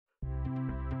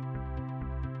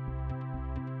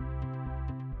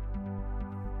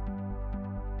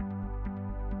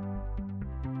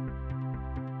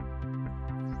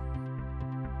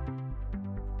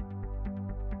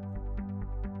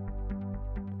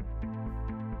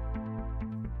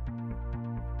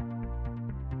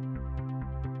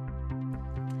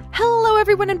Hello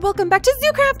everyone and welcome back to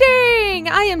Zoo Crafting!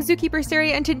 I am Zookeeper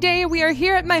Seri and today we are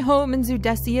here at my home in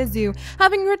Zoodesia Zoo,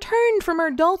 having returned from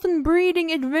our dolphin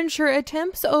breeding adventure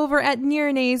attempts over at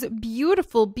Nirne's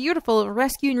beautiful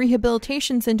rescue and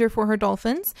rehabilitation center for her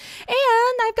dolphins.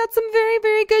 And I've got some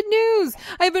very good news!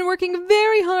 I've been working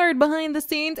very hard behind the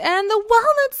scenes and the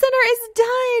Welnut Center is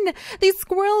done! The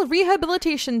Squirrel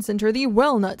Rehabilitation Center, the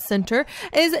Welnut Center,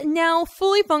 is now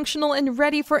fully functional and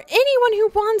ready for anyone who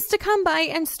wants to come by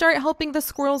and start helping the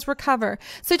squirrels recover.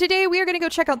 So today we are going to go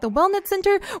check out the Welnut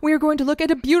Center. We are going to look at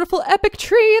a beautiful epic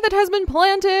tree that has been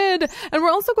planted. And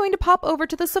we're also going to pop over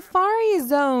to the safari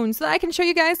zone so that I can show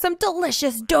you guys some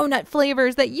delicious donut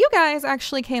flavors that you guys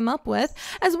actually came up with,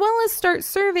 as well as start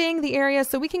surveying the area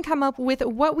so we can come up with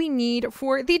what we need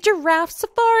for the giraffe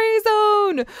safari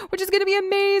zone, which is going to be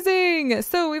amazing.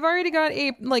 So we've already got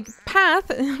a path,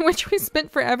 which we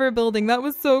spent forever building. That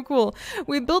was so cool.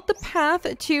 We built the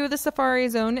path to the safari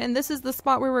zone, and this is the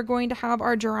spot where we're going to have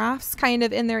our giraffes kind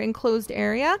of in their enclosed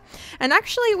area. And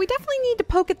actually we definitely need to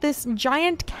poke at this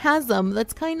giant chasm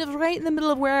that's kind of right in the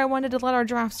middle of where I wanted to let our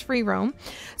giraffes free roam.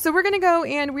 So we're going to go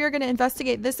and we are going to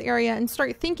investigate this area and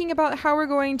start thinking about how we're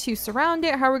going to surround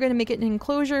it, how we're going to make it an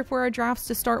enclosure for our giraffes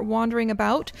to start wandering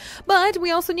about. But we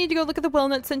also need to go look at the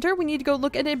Welnut Center. We need to go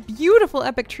look at a beautiful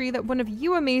epic tree that one of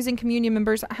you amazing community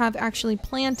members have actually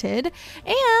planted.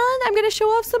 And I'm going to show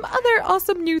off some other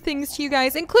awesome new things to you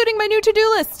guys, including my new to-do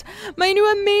list, my new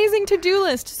amazing to-do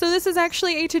list. So this is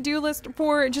actually a to-do list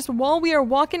for just while we are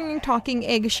walking and talking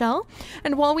eggshell,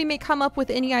 and while we may come up with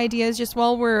any ideas just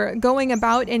while we're going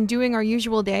about and doing our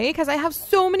usual day, because I have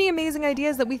so many amazing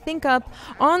ideas that we think up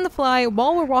on the fly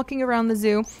while we're walking around the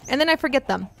zoo, and then I forget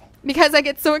them. Because I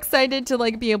get so excited to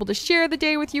be able to share the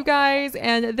day with you guys,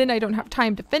 and then I don't have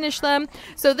time to finish them.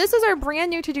 So this is our brand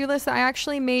new to-do list that I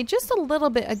actually made just a little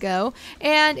bit ago,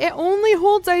 and it only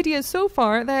holds ideas so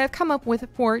far that I've come up with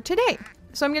for today.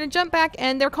 So I'm going to jump back,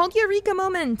 and they're called Eureka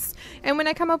moments. And when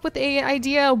I come up with an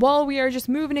idea while we are just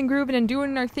moving and grooving and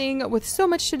doing our thing with so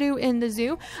much to do in the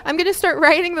zoo, I'm going to start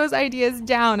writing those ideas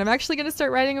down. I'm actually going to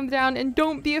start writing them down, and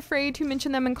don't be afraid to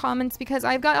mention them in comments because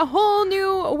I've got a whole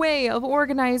new way of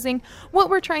organizing what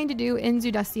we're trying to do in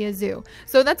Zoodesia Zoo.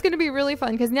 So that's going to be really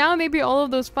fun because now maybe all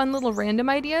of those fun little random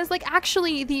ideas, like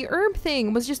actually the herb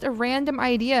thing was just a random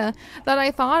idea that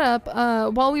I thought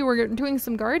up while we were doing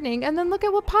some gardening, and then look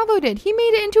at what Pavo did. He made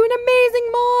it into an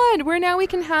amazing mod where now we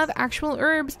can have actual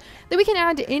herbs that we can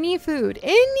add to any food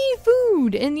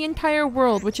in the entire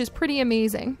world, which is pretty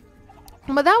amazing.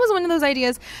 But that was one of those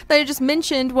ideas that I just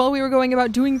mentioned while we were going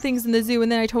about doing things in the zoo,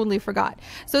 and then I totally forgot.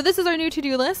 So this is our new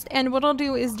to-do list, and what I'll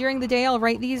do is during the day I'll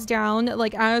write these down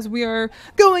as we are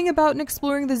going about and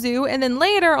exploring the zoo, and then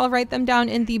later I'll write them down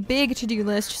in the big to-do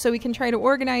list so we can try to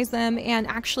organize them and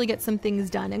actually get some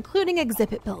things done, including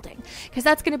exhibit building, because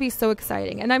that's going to be so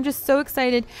exciting. And I'm just so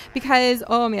excited because,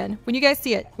 oh man, when you guys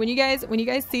see it, when you guys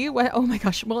see what, oh my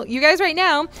gosh, well, you guys right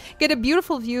now get a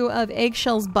beautiful view of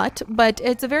Eggshell's butt, but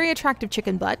it's a very attractive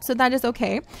chicken butt, so that is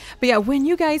okay. But yeah, when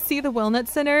you guys see the Welnut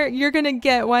Center, you're gonna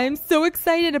get why I'm so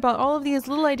excited about all of these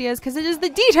little ideas, because it is the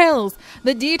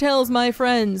details, my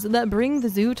friends, that bring the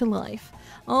zoo to life.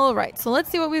 All right, so let's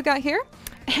see what we've got here.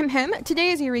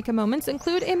 Today's Eureka moments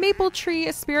include a maple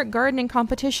tree spirit gardening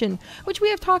competition, which we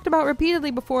have talked about repeatedly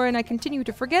before and I continue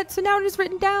to forget, so now it is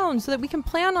written down so that we can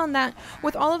plan on that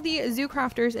with all of the zoo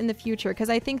crafters in the future, because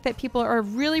I think that people are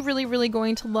really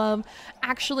going to love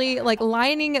actually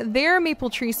lining their maple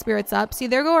tree spirits up. See,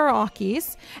 there go our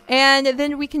Ockies, and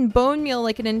then we can bone meal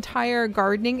an entire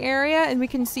gardening area, and we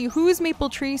can see whose maple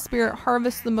tree spirit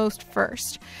harvests the most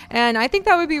first. And I think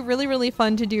that would be really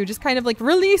fun to do, just kind of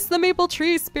release the maple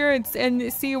tree spirits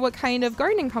and see what kind of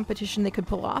gardening competition they could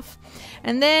pull off.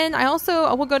 And then I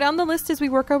will go down the list as we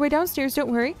work our way downstairs, don't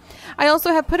worry. I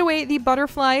also have put away the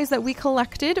butterflies that we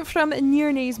collected from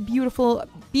Nirne's beautiful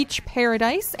beach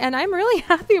paradise, and I'm really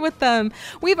happy with them.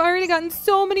 We've already gotten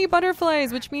so many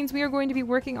butterflies, which means we are going to be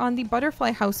working on the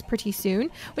butterfly house pretty soon,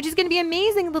 which is going to be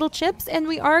amazing little chips, and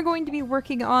we are going to be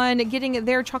working on getting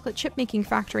their chocolate chip making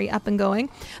factory up and going.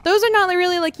 Those are not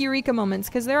really Eureka moments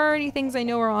because they're already things I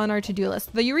know are on our to-do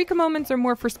list. The Eureka moments are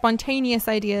more for spontaneous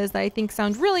ideas that I think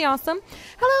sound really awesome.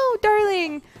 Hello,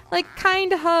 darling!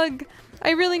 Kind hug. I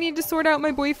really need to sort out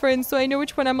my boyfriend so I know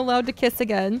which one I'm allowed to kiss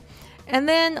again. And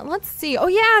then, let's see. Oh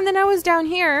yeah, and then I was down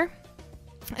here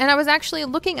and I was actually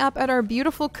looking up at our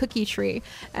beautiful cookie tree.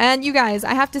 And you guys,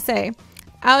 I have to say,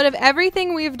 Out of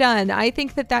everything we've done, I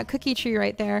think that that cookie tree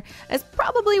right there is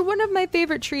probably one of my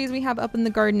favorite trees we have up in the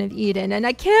Garden of Eden. And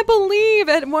I can't believe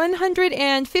at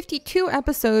 152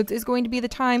 episodes is going to be the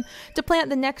time to plant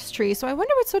the next tree. So I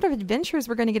wonder what sort of adventures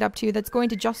we're going to get up to that's going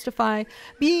to justify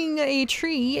being a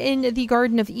tree in the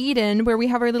Garden of Eden, where we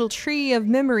have our little tree of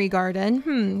memory garden.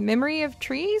 Memory of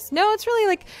trees? No, it's really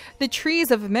like the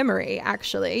trees of memory,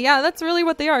 actually. Yeah, that's really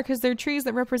what they are, because they're trees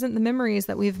that represent the memories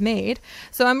that we've made.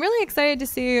 So I'm really excited to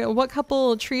see what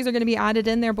couple trees are going to be added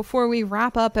in there before we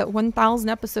wrap up at 1,000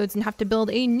 episodes and have to build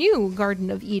a new Garden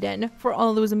of Eden for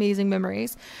all those amazing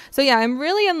memories. So yeah, I'm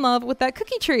really in love with that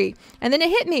cookie tree. And then it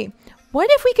hit me. What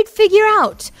if we could figure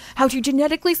out how to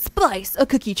genetically splice a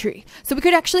cookie tree? So we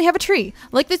could actually have a tree,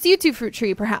 like this YouTube fruit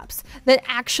tree perhaps, that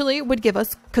actually would give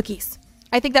us cookies.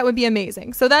 I think that would be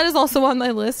amazing. So that is also on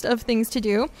my list of things to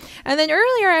do. And then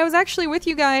earlier I was actually with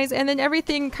you guys and then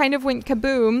everything kind of went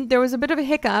kaboom. There was a bit of a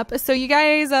hiccup. So you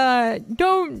guys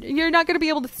you're not going to be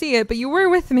able to see it, but you were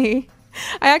with me.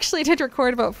 I actually did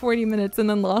record about 40 minutes and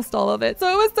then lost all of it.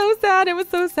 So it was so sad. It was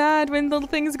so sad when little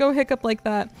things go hiccup like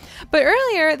that. But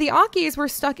earlier, the Akis were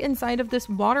stuck inside of this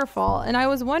waterfall. And I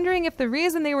was wondering if the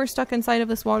reason they were stuck inside of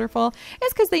this waterfall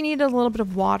is because they needed a little bit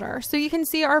of water. So you can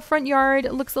see our front yard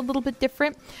looks a little bit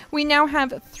different. We now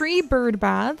have 3 bird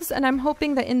baths. And I'm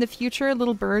hoping that in the future,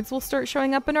 little birds will start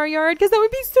showing up in our yard, because that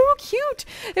would be so cute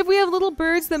if we have little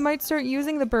birds that might start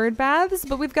using the bird baths.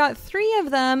 But we've got 3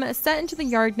 of them set into the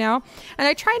yard now. And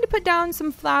I tried to put down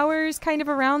some flowers kind of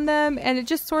around them, and it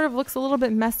just sort of looks a little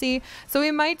bit messy. So we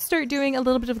might start doing a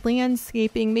little bit of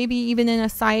landscaping, maybe even in a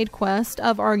side quest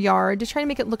of our yard, to try to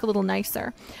make it look a little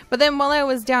nicer. But then while I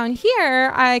was down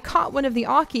here, I caught one of the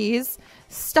Akis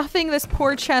stuffing this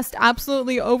poor chest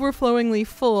absolutely overflowingly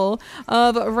full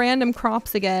of random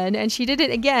crops again. And she did it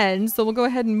again, so we'll go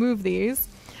ahead and move these.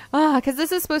 Because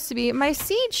this is supposed to be my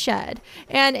seed shed.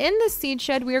 And in the seed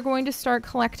shed, we are going to start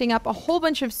collecting up a whole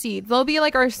bunch of seeds. They'll be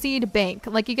like our seed bank.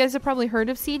 Like, you guys have probably heard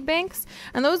of seed banks.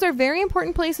 And those are very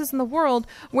important places in the world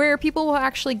where people will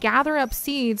actually gather up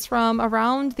seeds from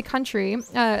around the country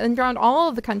and around all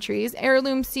of the countries.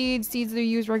 Heirloom seeds, seeds that are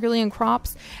used regularly in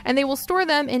crops. And they will store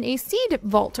them in a seed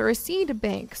vault or a seed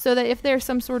bank, so that if there's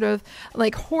some sort of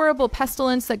like horrible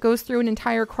pestilence that goes through an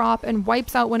entire crop and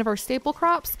wipes out one of our staple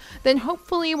crops, then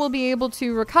hopefully we'll be able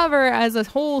to recover as a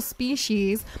whole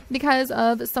species because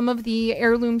of some of the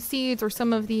heirloom seeds or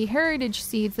some of the heritage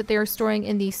seeds that they are storing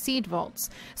in these seed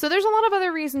vaults. So there's a lot of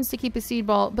other reasons to keep a seed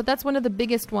vault, but that's one of the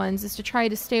biggest ones, is to try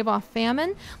to stave off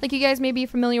famine. Like, you guys may be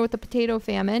familiar with the potato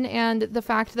famine and the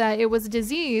fact that it was a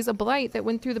disease, a blight that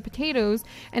went through the potatoes,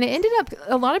 and it ended up,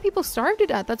 a lot of people starved to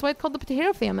death. That's why it's called the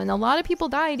potato famine. A lot of people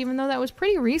died, even though that was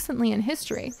pretty recently in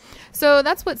history. So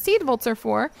that's what seed vaults are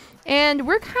for. And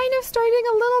we're kind of starting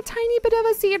a little tiny bit of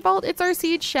a seed vault. It's our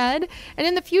seed shed. And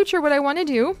in the future, what I want to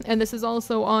do, and this is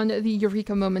also on the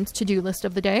Eureka Moments to-do list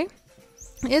of the day,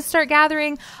 is start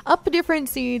gathering up different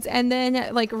seeds and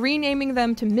then like renaming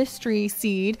them to mystery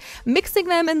seed, mixing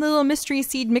them in little mystery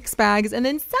seed mix bags, and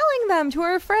then selling them to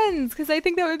our friends, because I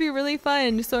think that would be really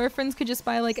fun. So our friends could just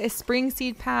buy like a spring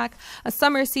seed pack, a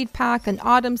summer seed pack, an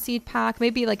autumn seed pack,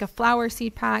 maybe like a flower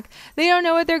seed pack. They don't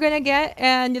know what they're going to get,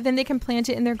 and then they can plant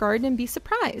it in their garden and be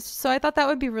surprised. So I thought that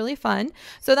would be really fun.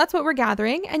 So that's what we're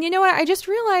gathering. And you know what? I just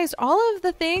realized all of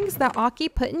the things that Aki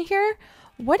put in here,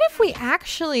 what if we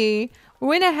actually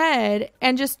went ahead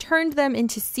and just turned them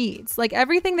into seeds? Like,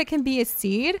 everything that can be a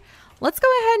seed, let's go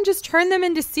ahead and just turn them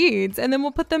into seeds, and then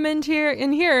we'll put them in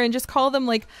here and just call them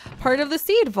like part of the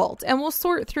seed vault, and we'll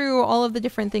sort through all of the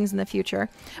different things in the future.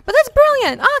 But that's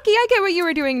brilliant. Aki, I get what you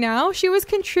were doing now. She was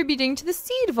contributing to the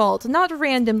seed vault, not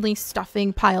randomly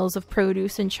stuffing piles of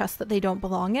produce in chests that they don't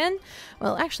belong in.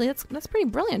 Well, actually, that's pretty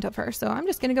brilliant of her. So I'm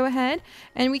just going to go ahead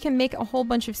and we can make a whole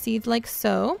bunch of seeds like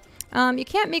so. You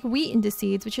can't make wheat into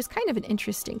seeds, which is kind of an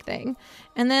interesting thing.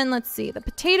 And then let's see, the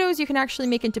potatoes you can actually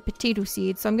make into potato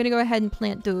seeds. So I'm going to go ahead and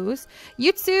plant those.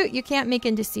 Yutsu you can't make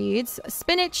into seeds.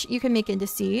 Spinach you can make into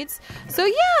seeds. So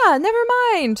yeah, never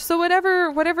mind. So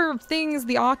whatever things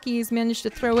the Akis managed to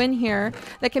throw in here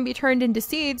that can be turned into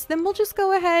seeds, then we'll just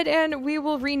go ahead and we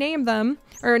will rename them.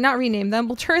 Or not rename them,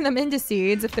 we'll turn them into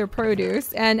seeds if they're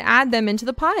produce and add them into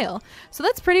the pile. So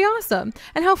that's pretty awesome.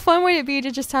 And how fun would it be to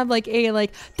just have like a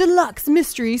deluxe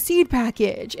mystery seed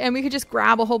package, and we could just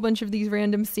grab a whole bunch of these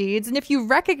random seeds, and if you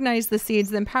recognize the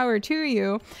seeds, then power to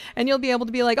you, and you'll be able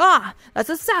to be like, that's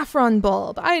a saffron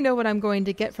bulb. I know what I'm going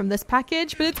to get from this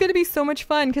package. But it's going to be so much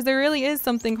fun because there really is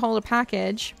something called a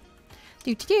package.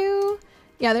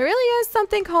 Yeah, there really is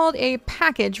something called a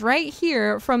package right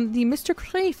here from the Mr.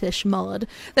 Crayfish mod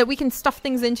that we can stuff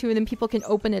things into and then people can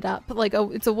open it up. Like,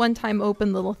 it's a one-time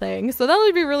open little thing. So that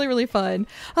would be really, really fun.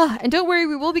 And don't worry,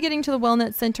 we will be getting to the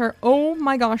Welnut Center. Oh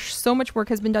my gosh, so much work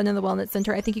has been done in the Welnut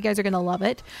Center. I think you guys are going to love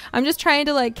it. I'm just trying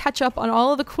to like catch up on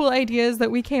all of the cool ideas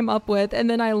that we came up with, and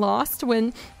then I lost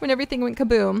when everything went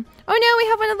kaboom. Oh no, we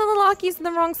have one of the little Akis in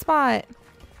the wrong spot.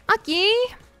 Aki!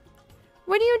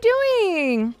 What are you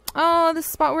doing? Oh, the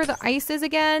spot where the ice is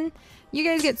again. You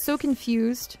guys get so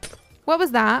confused. What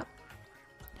was that?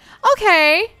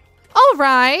 Okay. All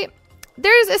right.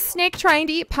 There's a snake trying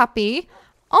to eat puppy.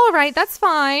 All right, that's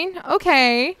fine.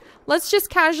 Okay. Let's just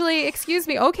casually, excuse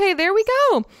me. Okay, there we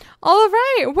go. All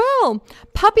right, well,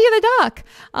 Puppy the Duck.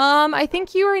 I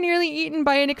think you are nearly eaten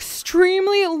by an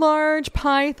extremely large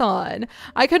python.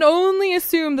 I can only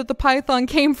assume that the python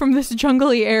came from this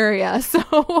jungly area. So,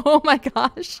 oh my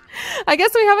gosh. I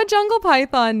guess we have a jungle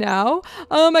python now.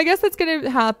 I guess that's going to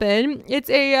happen. It's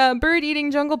a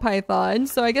bird-eating jungle python.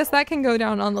 So I guess that can go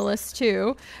down on the list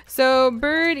too. So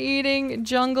bird-eating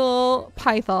jungle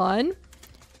python.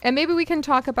 And maybe we can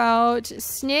talk about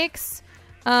snakes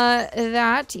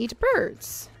that eat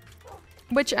birds.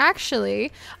 Which actually,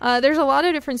 there's a lot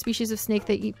of different species of snake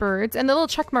that eat birds. And the little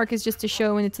check mark is just to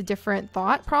show when it's a different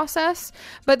thought process.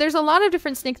 But there's a lot of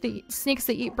different snakes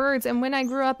that eat birds. And when I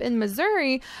grew up in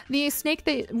Missouri, the snake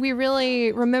that we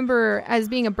really remember as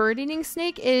being a bird-eating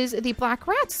snake is the black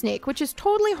rat snake, which is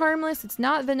totally harmless. It's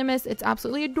not venomous. It's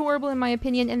absolutely adorable in my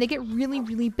opinion. And they get really,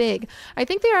 really big. I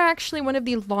think they are actually one of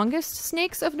the longest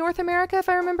snakes of North America, if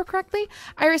I remember correctly.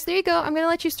 Iris, there you go. I'm going to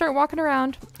let you start walking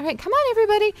around. All right, come on,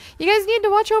 everybody. You guys need to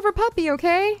watch over Puppy,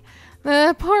 okay?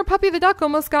 The poor Puppy the Duck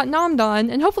almost got nommed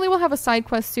on, and hopefully we'll have a side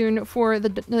quest soon for the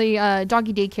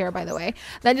doggy daycare, by the way.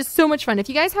 That is so much fun. If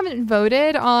you guys haven't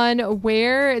voted on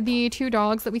where the two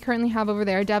dogs that we currently have over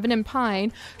there, Devin and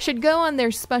Pine, should go on their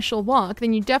special walk,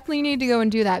 then you definitely need to go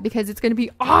and do that because it's going to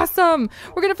be awesome.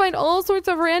 We're going to find all sorts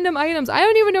of random items. I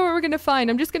don't even know what we're going to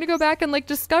find. I'm just going to go back and like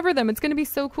discover them. It's going to be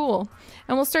so cool.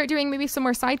 And we'll start doing maybe some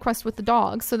more side quests with the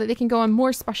dogs so that they can go on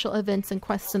more special events and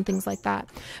quests and things like that.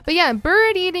 But yeah,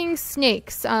 bird-eating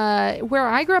snakes. Where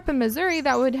I grew up in Missouri,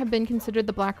 that would have been considered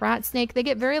the black rat snake. They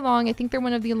get very long. I think they're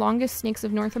one of the longest snakes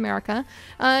of North America.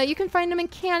 You can find them in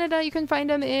Canada. You can find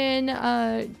them in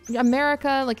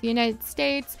America, like the United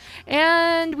States.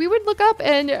 And we would look up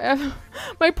and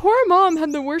my poor mom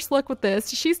had the worst luck with this.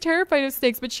 She's terrified of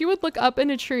snakes, but she would look up in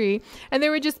a tree and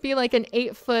there would just be like an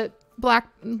 8-foot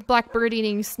black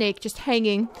bird-eating snake just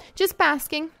hanging, just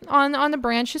basking on the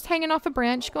branch, just hanging off a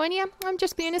branch, going, yeah, I'm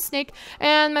just being a snake.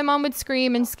 And my mom would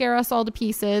scream and scare us all to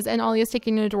pieces, and Ollie is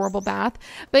taking an adorable bath.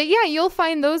 But yeah, you'll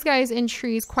find those guys in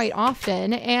trees quite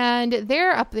often, and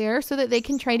they're up there so that they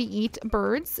can try to eat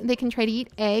birds, they can try to eat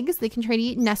eggs, they can try to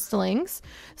eat nestlings.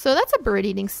 So that's a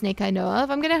bird-eating snake I know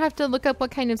of. I'm gonna have to look up what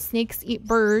kind of snakes eat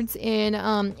birds in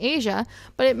Asia,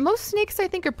 but most snakes I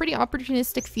think are pretty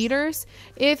opportunistic feeders.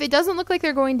 If it doesn't look like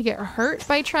they're going to get hurt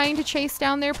by trying to chase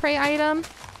down their prey item.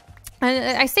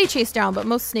 And I say chase down, but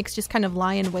most snakes just kind of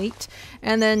lie in wait,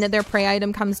 and then their prey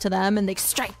item comes to them and they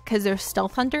strike because they're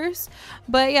stealth hunters.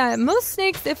 But yeah, most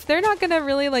snakes, if they're not gonna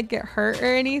really like get hurt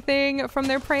or anything from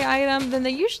their prey item, then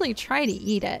they usually try to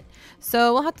eat it.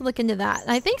 So we'll have to look into that. And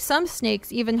I think some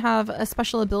snakes even have a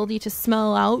special ability to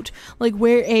smell out like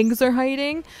where eggs are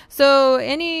hiding. So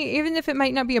even if it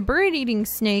might not be a bird-eating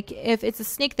snake, if it's a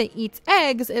snake that eats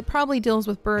eggs, it probably deals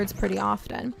with birds pretty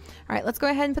often. All right, let's go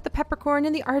ahead and put the peppercorn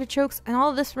and the artichokes and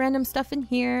all this random stuff in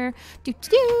here.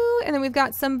 And then we've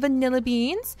got some vanilla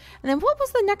beans. And then what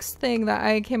was the next thing that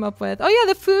I came up with? Oh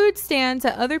yeah, the food stands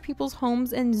at other people's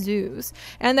homes and zoos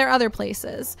and their other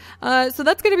places. So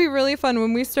that's going to be really fun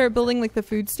when we start building like the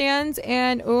food stands.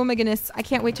 And oh my goodness, I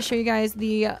can't wait to show you guys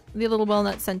the little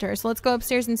Welnut Center. So let's go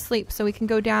upstairs and sleep so we can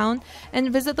go down and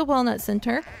visit the Welnut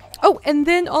Center. Oh, and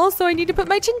then also I need to put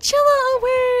my chinchilla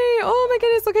away. Oh my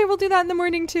goodness. Okay, we'll do that in the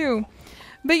morning too.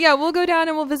 But yeah, we'll go down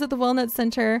and we'll visit the Welnut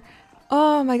Center.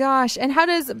 Oh my gosh. And how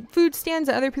does food stands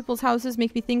at other people's houses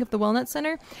make me think of the Welnut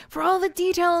Center? For all the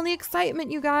detail and the excitement,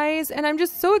 you guys. And I'm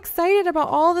just so excited about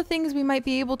all the things we might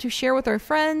be able to share with our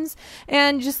friends.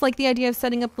 And just like the idea of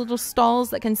setting up little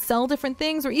stalls that can sell different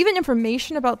things, or even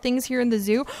information about things here in the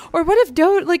zoo. Or what if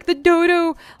the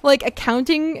dodo like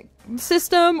accounting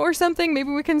system or something?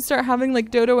 Maybe we can start having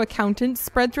like dodo accountants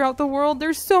spread throughout the world.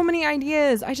 There's so many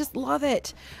ideas. I just love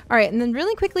it. All right, and then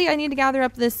really quickly I need to gather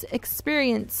up this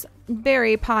experience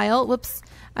berry pile. Whoops.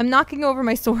 I'm knocking over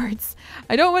my swords.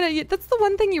 I don't want to, that's the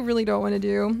one thing you really don't want to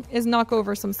do, is knock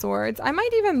over some swords. I might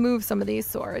even move some of these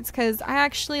swords because I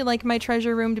actually like my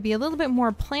treasure room to be a little bit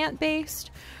more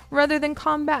plant-based rather than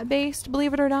combat-based,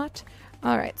 believe it or not.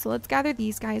 All right, so let's gather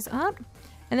these guys up.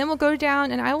 And then we'll go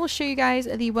down and I will show you guys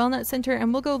the Welnut Center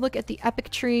and we'll go look at the epic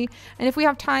tree. And if we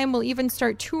have time, we'll even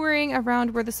start touring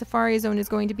around where the safari zone is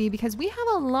going to be because we have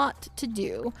a lot to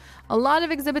do. A lot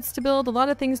of exhibits to build, a lot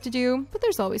of things to do, but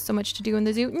there's always so much to do in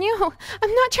the zoo. No,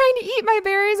 I'm not trying to eat my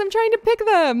berries, I'm trying to pick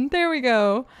them. There we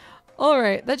go. All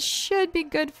right, that should be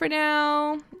good for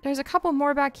now. There's a couple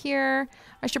more back here.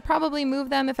 I should probably move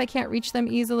them if I can't reach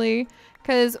them easily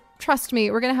because trust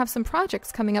me, we're gonna have some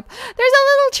projects coming up. There's a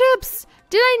little Chips!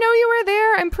 Did I know you were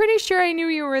there? I'm pretty sure I knew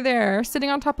you were there, sitting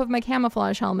on top of my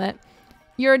camouflage helmet.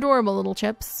 You're adorable, little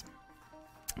Chips.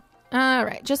 All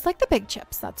right, just like the big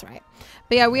Chips, that's right.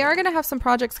 But yeah, we are going to have some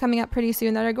projects coming up pretty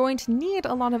soon that are going to need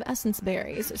a lot of essence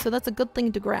berries, so that's a good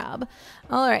thing to grab.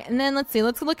 All right, and then let's see,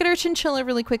 let's look at our chinchilla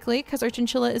really quickly, because our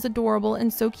chinchilla is adorable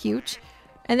and so cute.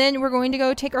 And then we're going to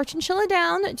go take our chinchilla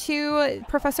down to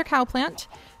Professor Cowplant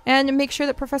and make sure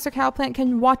that Professor Cowplant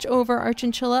can watch over our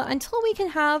chinchilla until we can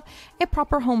have a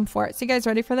proper home for it. So you guys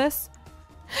ready for this?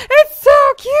 It's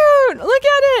so cute! Look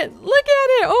at it! Look at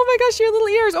it! Oh my gosh, your little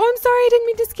ears. Oh, I'm sorry, I didn't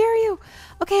mean to scare you.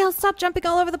 Okay, I'll stop jumping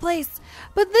all over the place.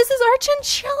 But this is our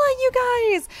chinchilla, you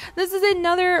guys! This is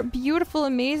another beautiful,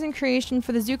 amazing creation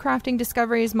for the Zoo Crafting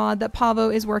Discoveries mod that Pavo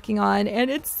is working on.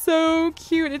 And it's so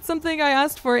cute. It's something I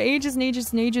asked for ages and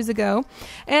ages and ages ago.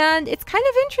 And it's kind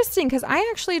of interesting because I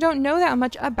actually don't know that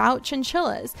much about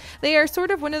chinchillas. They are sort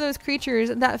of one of those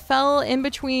creatures that fell in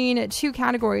between two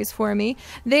categories for me.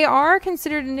 They are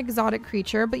considered an exotic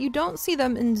creature, but you don't see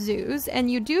them in zoos. And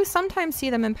you do sometimes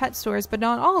see them in pet stores, but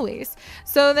not always.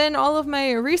 So then all of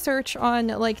my research on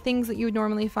like things that you would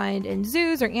normally find in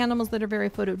zoos or animals that are very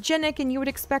photogenic and you would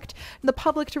expect the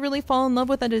public to really fall in love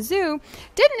with at a zoo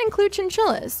didn't include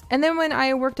chinchillas. And then when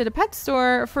I worked at a pet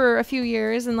store for a few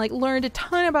years and like learned a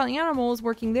ton about animals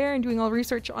working there and doing all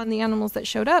research on the animals that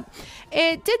showed up,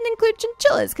 it didn't include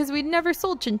chinchillas because we'd never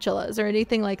sold chinchillas or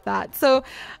anything like that. So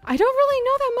I don't really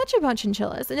know that much about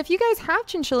chinchillas. And if you guys have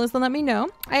chinchillas, then let me know.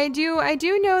 I do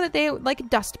know that they like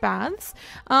dust baths.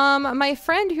 My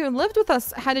friend who lived with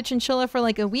us had a chinchilla for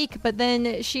like a week, but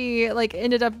then she like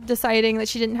ended up deciding that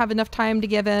she didn't have enough time to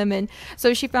give him, and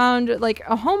so she found like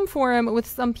a home for him with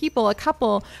some people, a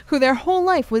couple who their whole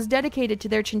life was dedicated to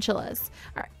their chinchillas.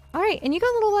 All right, and you go,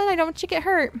 little one, I don't want you to get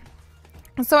hurt.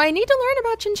 So I need to learn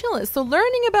about chinchillas. So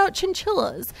learning about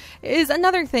chinchillas is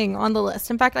another thing on the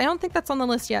list. In fact, I don't think that's on the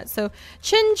list yet. So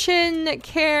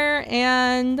care,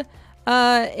 and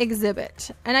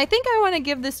exhibit. And I think I want to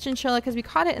give this chinchilla, because we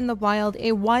caught it in the wild,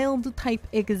 a wild type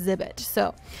exhibit.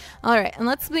 So, all right, and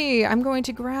let's see. I'm going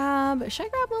to grab, should I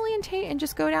grab Lily and Tate and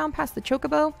just go down past the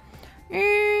chocobo?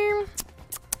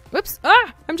 Whoops.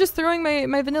 I'm just throwing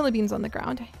my vanilla beans on the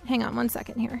ground. Hang on one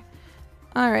second here.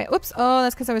 All right. Whoops. Oh,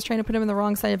 that's because I was trying to put them in the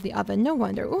wrong side of the oven. No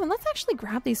wonder. Oh, and let's actually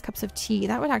grab these cups of tea.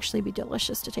 That would actually be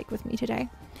delicious to take with me today.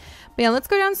 But yeah, let's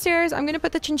go downstairs. I'm going to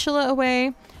put the chinchilla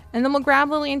away. And then we'll grab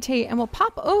Lily and Tate and we'll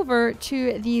pop over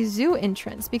to the zoo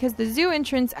entrance, because the zoo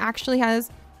entrance actually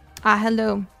has...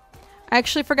 hello. I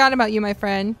actually forgot about you, my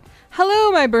friend.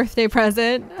 Hello, my birthday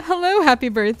present. Hello, happy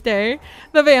birthday.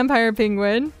 The vampire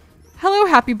penguin. Hello,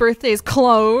 happy birthday's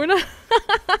clone.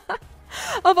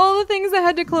 Of all the things that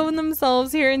had to clone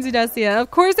themselves here in Zoodesia,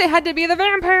 of course it had to be the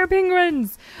vampire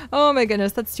penguins. Oh my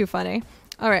goodness, that's too funny.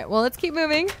 All right, well, let's keep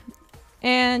moving.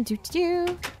 And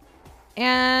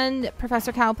And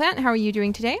Professor Cowplant, how are you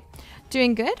doing today?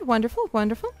 Doing good. Wonderful.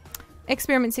 Wonderful.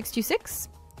 Experiment 626.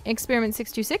 Experiment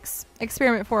 626.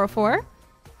 Experiment 404.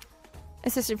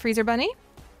 Assistant Freezer Bunny.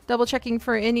 Double checking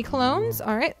for any clones.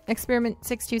 All right. Experiment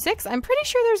 626. I'm pretty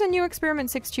sure there's a new experiment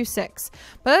 626.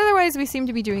 But otherwise, we seem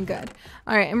to be doing good.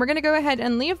 All right. And we're going to go ahead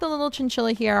and leave the little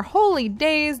chinchilla here. Holy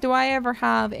days. Do I ever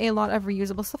have a lot of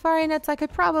reusable safari nets I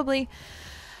could probably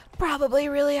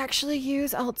really actually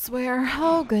use elsewhere.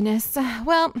 Oh goodness.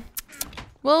 Well,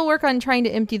 we'll work on trying to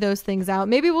empty those things out.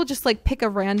 Maybe we'll just like pick a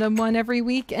random one every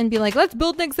week and be like, let's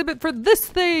build an exhibit for this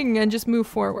thing and just move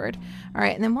forward. All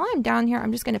right, and then while I'm down here,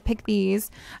 I'm just going to pick these.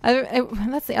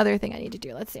 That's the other thing I need to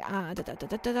do. Let's see. And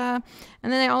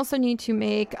then I also need to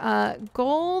make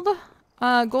gold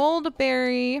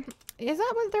berry. Is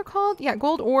that what they're called? Yeah,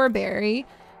 gold ore berry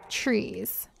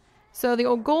trees. So the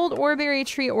old gold oreberry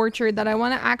tree orchard that I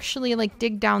want to actually like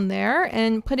dig down there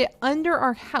and put it under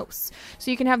our house.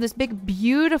 So you can have this big,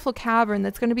 beautiful cavern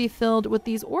that's going to be filled with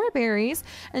these oreberries,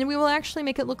 and we will actually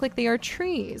make it look like they are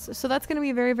trees. So that's going to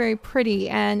be very, very pretty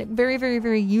and very, very,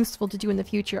 very useful to do in the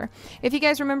future. If you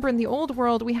guys remember in the old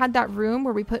world, we had that room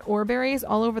where we put oreberries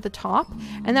all over the top,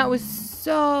 and that was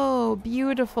so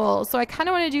beautiful. So I kind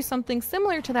of want to do something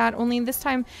similar to that, only this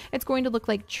time it's going to look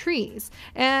like trees.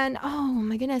 And oh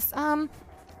my goodness,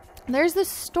 there's this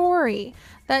story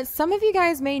that some of you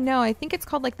guys may know. I think it's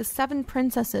called like the Seven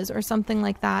Princesses or something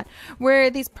like that, where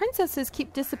these princesses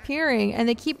keep disappearing and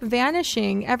they keep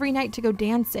vanishing every night to go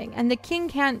dancing. And the king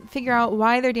can't figure out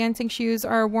why their dancing shoes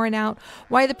are worn out,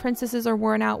 why the princesses are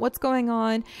worn out, what's going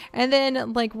on. And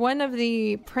then like one of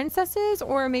the princesses,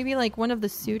 or maybe like one of the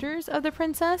suitors of the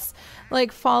princess,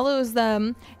 like follows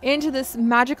them into this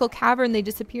magical cavern they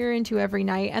disappear into every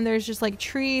night. And there's just like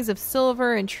trees of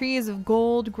silver and trees of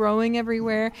gold growing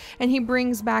everywhere. And he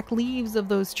brings back leaves of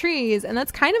those trees, and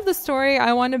that's kind of the story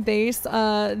I want to base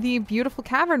the beautiful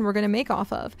cavern we're going to make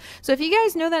off of. So if you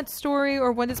guys know that story,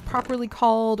 or what it's properly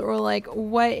called, or like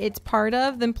what it's part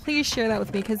of, then please share that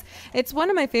with me, because it's one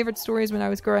of my favorite stories when I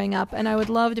was growing up, and I would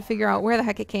love to figure out where the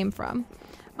heck it came from.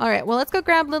 All right, well, let's go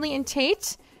grab Lily and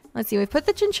Tate. Let's see, we've put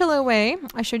the chinchilla away.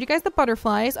 I showed you guys the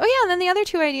butterflies. Oh yeah, and then the other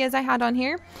two ideas I had on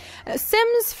here.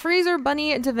 Sim's Freezer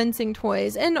Bunny Devincing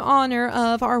Toys, in honor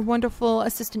of our wonderful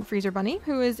assistant Freezer Bunny,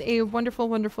 who is a wonderful,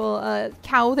 wonderful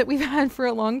cow that we've had for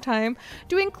a long time,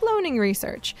 doing cloning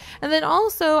research. And then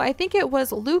also, I think it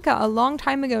was Luca a long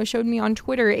time ago showed me on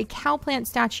Twitter a cow plant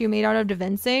statue made out of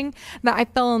Devincing that I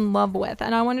fell in love with.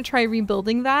 And I want to try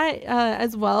rebuilding that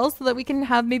as well, so that we can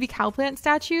have maybe cow plant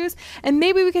statues, and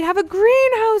maybe we could have a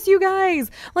greenhouse, you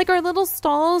guys. Like our little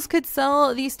stalls could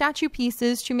sell these statue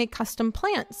pieces to make custom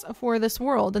plants for this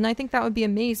world, and I think that would be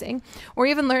amazing. Or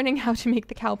even learning how to make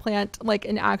the cow plant like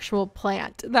an actual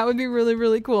plant. That would be really,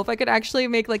 really cool if I could actually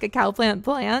make like a cow plant,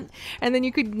 and then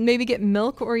you could maybe get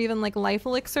milk or even like life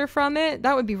elixir from it.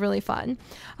 That would be really fun.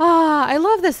 I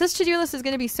love this. This to-do list is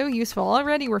going to be so useful.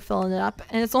 Already we're filling it up,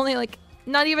 and it's only like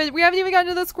we haven't even gotten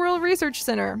to the Squirrel Research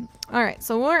Center. All right,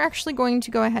 so we're actually going to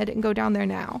go ahead and go down there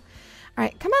now. All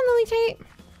right, come on, Lily Tate.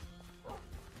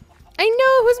 I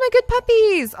know, who's my good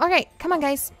puppies? All right, come on,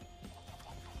 guys.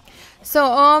 So,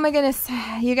 oh my goodness,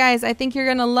 you guys, I think you're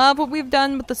going to love what we've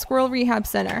done with the Squirrel Rehab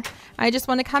Center. I just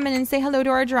want to come in and say hello to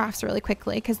our giraffes really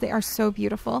quickly, because they are so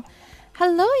beautiful.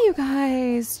 Hello, you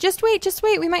guys. Just wait, just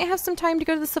wait. We might have some time to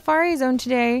go to the safari zone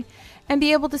today and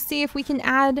be able to see if we can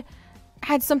add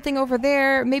something over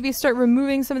there, maybe start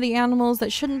removing some of the animals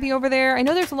that shouldn't be over there. I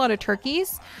know there's a lot of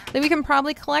turkeys that we can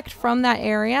probably collect from that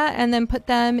area and then put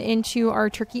them into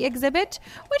our turkey exhibit,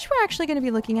 which we're actually going to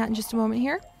be looking at in just a moment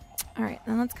here. All right,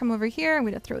 then let's come over here. I'm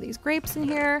going to throw these grapes in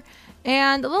here.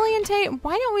 And Lily and Tate,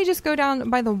 why don't we just go down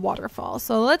by the waterfall?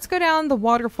 So let's go down the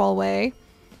waterfall way,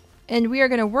 and we are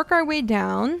going to work our way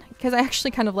down, because I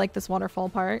actually kind of like this waterfall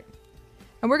part.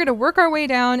 And we're going to work our way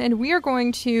down, and we are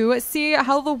going to see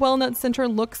how the Welnut Center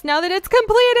looks now that it's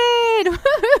completed. Every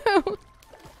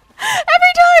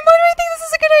time, why do I think this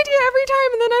is a good idea every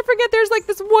time? And then I forget there's like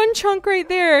this one chunk right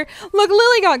there. Look,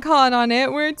 Lily got caught on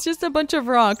it, where it's just a bunch of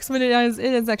rocks, but it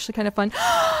is actually kind of fun.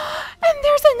 And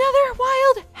there's another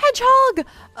wild hedgehog.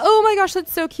 Oh my gosh,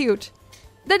 that's so cute.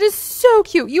 That is so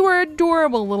cute. You are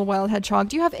adorable, little wild hedgehog.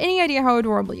 Do you have any idea how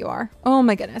adorable you are? Oh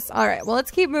my goodness. All right, well,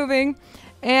 let's keep moving.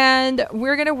 And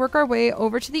we're going to work our way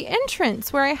over to the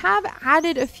entrance, where I have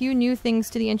added a few new things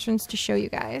to the entrance to show you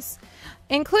guys,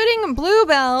 including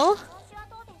Bluebell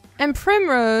and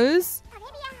Primrose,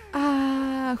 who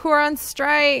are on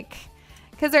strike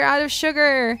because they're out of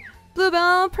sugar.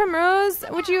 Bluebell, Primrose,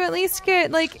 would you at least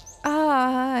get like,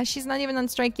 she's not even on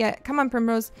strike yet. Come on,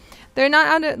 Primrose. They're not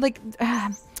out of, like,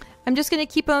 I'm just going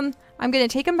to keep them. I'm going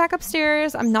to take them back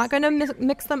upstairs. I'm not going to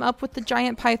mix them up with the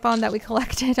giant python that we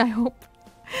collected, I hope.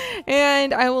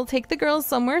 And I will take the girls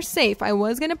somewhere safe. I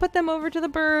was going to put them over to the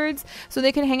birds so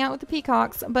they can hang out with the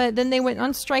peacocks, but then they went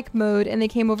on strike mode and they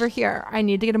came over here. I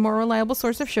need to get a more reliable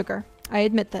source of sugar. I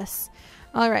admit this.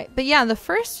 All right, but yeah, the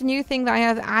first new thing that I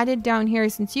have added down here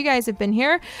since you guys have been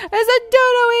here is a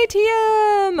Dodo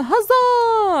ATM!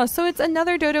 Huzzah! So it's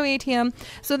another Dodo ATM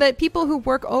so that people who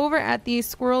work over at the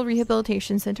Squirrel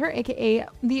Rehabilitation Center, aka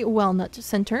the Welnut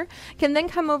Center, can then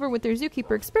come over with their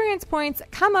Zookeeper experience points,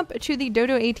 come up to the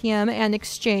Dodo ATM and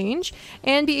exchange,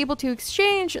 and be able to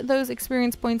exchange those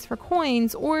experience points for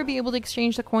coins, or be able to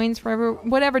exchange the coins for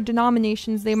whatever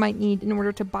denominations they might need in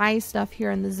order to buy stuff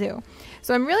here in the zoo.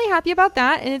 So I'm really happy about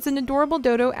that, and it's an adorable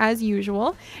dodo as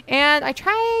usual. And I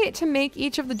try to make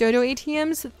each of the dodo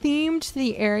ATMs themed to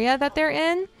the area that they're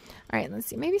in. All right, let's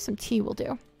see. Maybe some tea will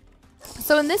do.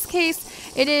 So in this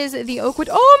case, it is the oakwood.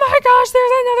 Oh my gosh,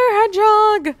 there's another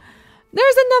hedgehog.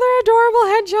 There's another adorable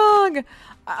hedgehog.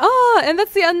 Oh, and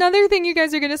that's another thing you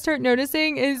guys are going to start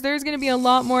noticing is there's going to be a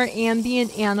lot more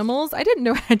ambient animals. I didn't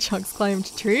know hedgehogs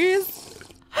climbed trees.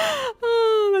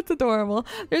 Oh, that's adorable.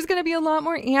 There's going to be a lot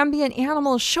more ambient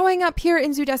animals showing up here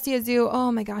in Zoodesia Zoo.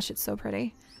 Oh my gosh, it's so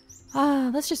pretty.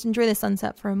 Let's just enjoy the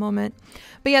sunset for a moment.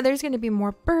 But yeah, there's going to be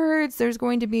more birds. There's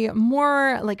going to be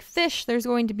more like fish. There's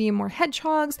going to be more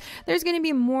hedgehogs. There's going to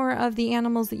be more of the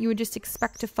animals that you would just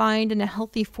expect to find in a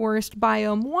healthy forest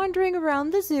biome wandering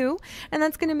around the zoo. And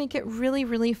that's going to make it really,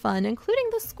 really fun, including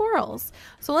the squirrels.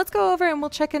 So let's go over and we'll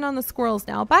check in on the squirrels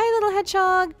now. Bye, little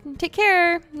hedgehog. Take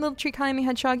care, little tree climbing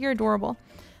hedgehog. You're adorable.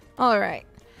 All right.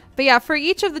 But yeah, for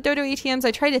each of the Dodo ATMs,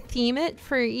 I try to theme it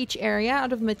for each area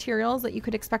out of materials that you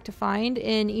could expect to find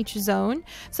in each zone.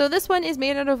 So this one is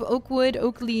made out of oak wood,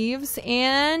 oak leaves,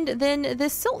 and then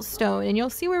this siltstone. And you'll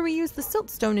see where we use the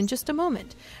siltstone in just a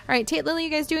moment. All right, Tate Lily, you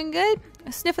guys doing good?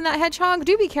 Sniffing that hedgehog?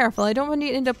 Do be careful. I don't want you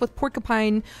to end up with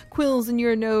porcupine quills in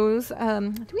your nose. Do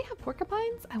we have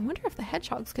porcupines? I wonder if the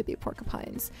hedgehogs could be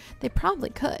porcupines. They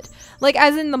probably could. Like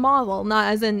as in the model,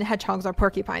 not as in hedgehogs are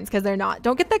porcupines, because they're not.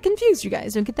 Don't get that confused, you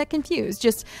guys. Don't get that confused.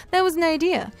 Just, that was an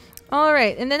idea. All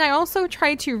right, and then I also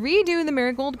tried to redo the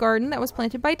marigold garden that was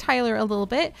planted by Tyler a little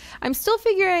bit. I'm still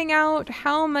figuring out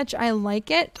how much I like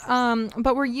it,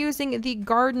 but we're using the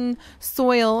garden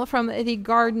soil from the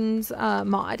Gardens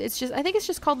mod. It's just, I think it's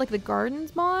just called like the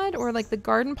Gardens mod or like the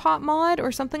Garden Pot mod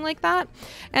or something like that.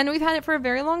 And we've had it for a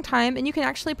very long time, and you can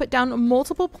actually put down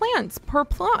multiple plants per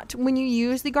plot when you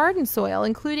use the garden soil,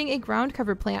 including a ground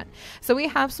cover plant. So we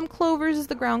have some clovers as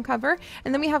the ground cover,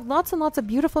 and then we have lots and lots of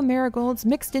beautiful marigolds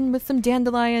mixed in with some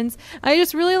dandelions. I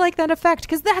just really like that effect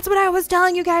because that's what I was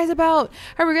telling you guys about.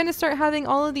 How we're going to start having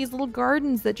all of these little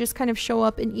gardens that just kind of show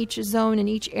up in each zone, in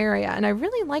each area. And I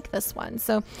really like this one.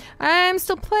 So I'm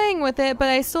still playing with it, but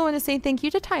I still want to say thank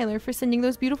you to Tyler for sending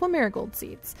those beautiful marigold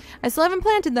seeds. I still haven't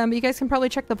planted them, but you guys can probably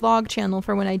check the vlog channel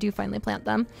for when I do finally plant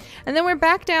them. And then we're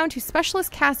back down to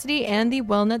Specialist Cassidy and the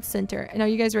Welnut Center. And are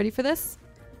you guys ready for this?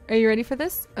 Are you ready for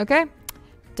this? Okay.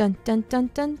 Dun, dun,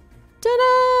 dun, dun.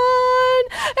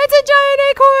 Ta-da! It's a giant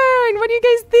acorn! What do you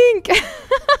guys think?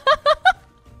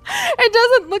 It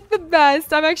doesn't look the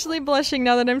best. I'm actually blushing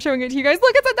now that I'm showing it to you guys.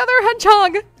 Look, it's another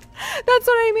hedgehog! That's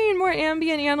what I mean. More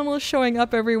ambient animals showing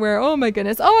up everywhere. Oh my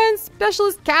goodness. Oh, and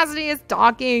Specialist Cassidy is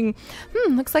talking.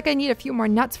 Looks like I need a few more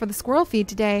nuts for the squirrel feed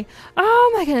today.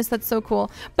 Oh my goodness, that's so cool.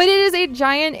 But it is a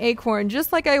giant acorn,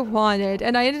 just like I wanted.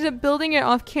 And I ended up building it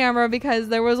off camera because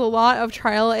there was a lot of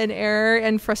trial and error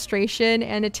and frustration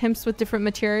and attempts with different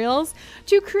materials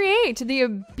to create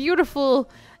the beautiful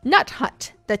nut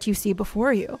hut that you see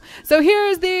before you. So here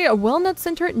is the Welnut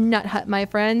Center nut hut, my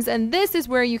friends, and this is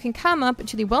where you can come up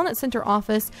to the Welnut Center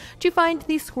office to find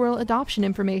the squirrel adoption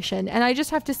information. And I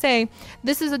just have to say,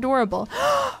 this is adorable.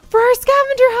 For our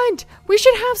scavenger hunt, we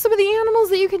should have some of the animals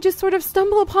that you can just sort of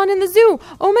stumble upon in the zoo.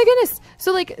 Oh my goodness.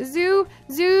 So like zoo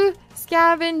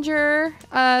scavenger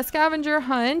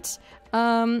hunt.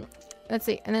 Let's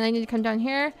see, and then I need to come down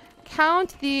here,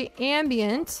 count the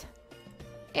ambient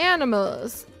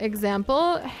animals.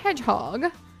 Example,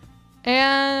 hedgehog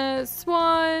and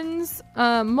swans,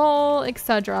 mole,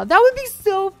 etc. That would be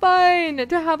so fun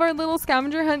to have our little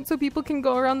scavenger hunt so people can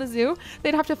go around the zoo.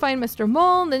 They'd have to find Mr.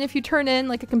 Mole, and then if you turn in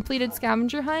like a completed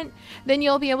scavenger hunt, then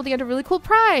you'll be able to get a really cool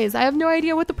prize. I have no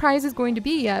idea what the prize is going to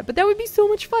be yet, but that would be so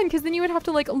much fun because then you would have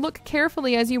to like look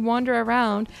carefully as you wander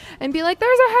around and be like,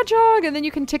 there's a hedgehog, and then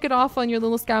you can tick it off on your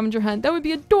little scavenger hunt. That would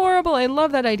be adorable. I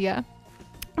love that idea.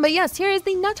 But yes, here is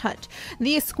the Nut Hut,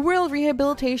 the Squirrel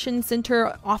Rehabilitation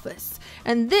Center office.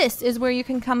 And this is where you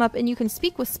can come up and you can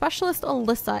speak with Specialist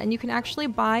Alyssa, and you can actually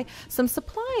buy some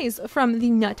supplies from the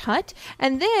Nut Hut.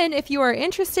 And then if you are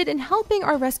interested in helping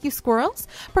our rescue squirrels,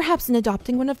 perhaps in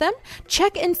adopting one of them,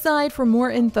 check inside for more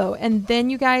info. And then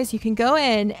you guys, you can go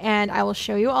in and I will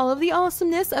show you all of the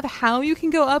awesomeness of how you can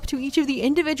go up to each of the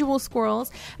individual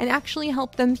squirrels and actually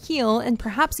help them heal and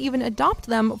perhaps even adopt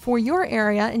them for your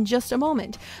area in just a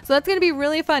moment. So that's going to be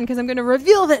really fun because I'm going to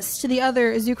reveal this to the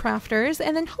other zoo crafters,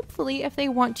 and then hopefully if they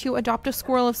want to adopt a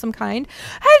squirrel of some kind,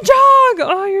 hedgehog!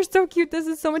 Oh, you're so cute. This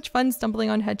is so much fun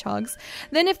stumbling on hedgehogs.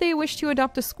 Then if they wish to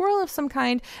adopt a squirrel of some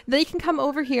kind, they can come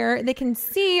over here. They can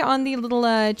see on the little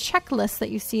checklist that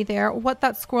you see there what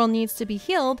that squirrel needs to be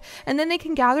healed, and then they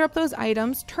can gather up those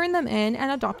items, turn them in,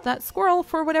 and adopt that squirrel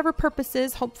for whatever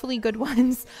purposes, hopefully good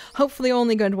ones, hopefully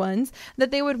only good ones, that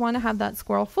they would want to have that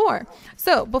squirrel for.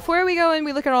 So before we go and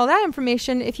we look at all that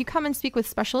information, if you come and speak with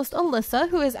Specialist Alyssa,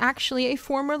 who is actually a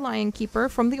former lion keeper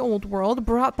from the old world,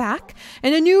 brought back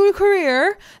in a new career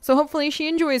career, so hopefully she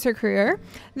enjoys her career,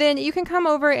 then you can come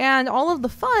over and all of the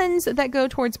funds that go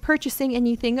towards purchasing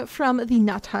anything from the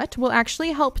Nut Hut will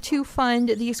actually help to fund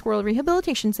the Squirrel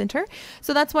Rehabilitation Center.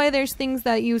 So that's why there's things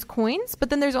that use coins, but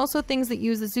then there's also things that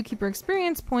use the Zookeeper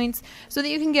Experience points so that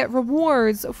you can get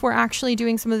rewards for actually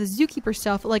doing some of the zookeeper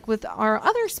stuff, like with our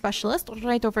other specialist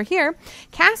right over here,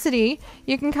 Cassidy.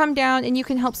 You can come down and you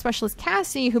can help Specialist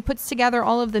Cassidy, who puts together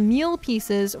all of the meal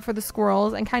pieces for the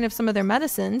squirrels and kind of some of their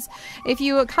medicines. If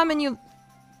you come and you...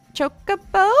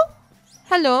 Chocobo?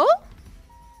 Hello?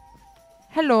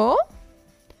 Hello?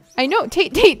 I know,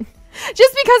 Tate.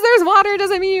 Just because there's water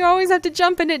doesn't mean you always have to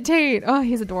jump in it, Tate. Oh,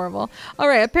 he's adorable. All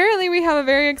right, apparently we have a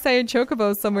very excited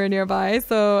Chocobo somewhere nearby.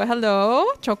 So, hello,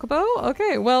 Chocobo?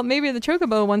 Okay, well, maybe the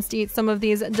Chocobo wants to eat some of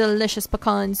these delicious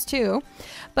pecans too.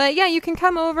 But yeah, you can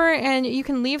come over and you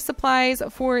can leave supplies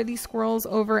for the squirrels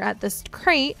over at this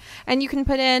crate. And you can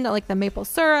put in like the maple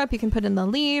syrup, you can put in the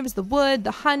leaves, the wood,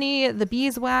 the honey, the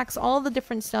beeswax, all the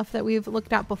different stuff that we've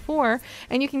looked at before.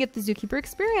 And you can get the Zookeeper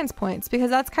Experience points because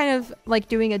that's kind of like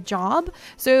doing a job.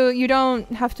 So you don't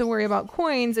have to worry about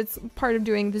coins. It's part of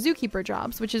doing the zookeeper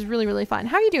jobs, which is really, really fun.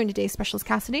 How are you doing today, Specialist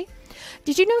Cassidy?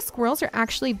 Did you know squirrels are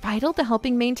actually vital to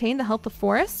helping maintain the health of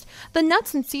forest? The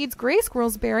nuts and seeds gray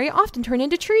squirrels bury often turn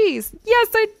into trees. Yes,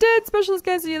 I did, Specialist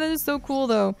Cassidy. That is so cool,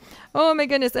 though. Oh my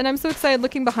goodness. And I'm so excited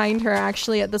looking behind her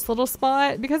actually at this little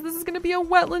spot because this is going to be a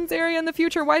wetlands area in the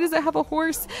future. Why does it have a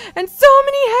horse and so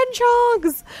many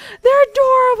hedgehogs? They're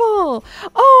adorable.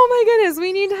 Oh my goodness.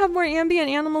 We need to have more ambient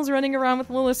animals running around with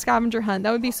a little scavenger hunt.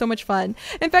 That would be so much fun.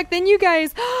 In fact, then you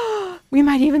guys, we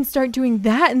might even start doing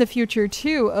that in the future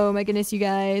too. Oh my goodness, you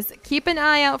guys. Keep an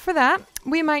eye out for that.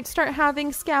 We might start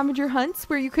having scavenger hunts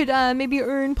where you could maybe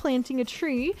earn planting a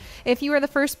tree if you are the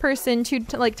first person to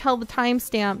like tell the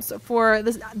timestamps for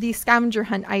the scavenger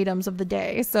hunt items of the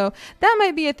day. So that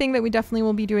might be a thing that we definitely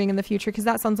will be doing in the future because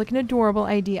that sounds like an adorable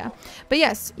idea. But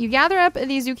yes, you gather up the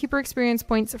Zookeeper Experience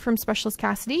points from Specialist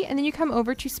Cassidy and then you come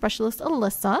over to Specialist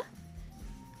Alyssa.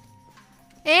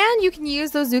 And you can use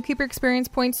those Zookeeper Experience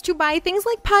points to buy things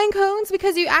like pine cones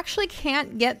because you actually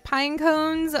can't get pine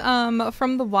cones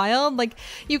from the wild. Like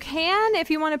you can if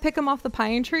you want to pick them off the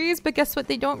pine trees, but guess what?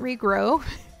 They don't regrow.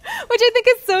 Which I think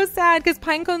is so sad because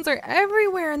pine cones are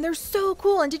everywhere and they're so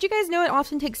cool. And did you guys know it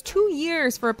often takes 2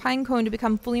 years for a pine cone to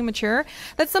become fully mature?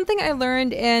 That's something I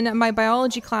learned in my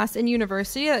biology class in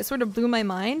university that sort of blew my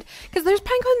mind because there's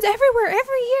pine cones everywhere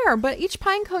every year. But each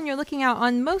pine cone you're looking at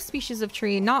on most species of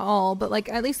tree, not all, but like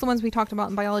at least the ones we talked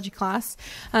about in biology class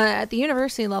at the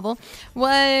university level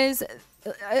was...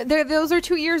 those are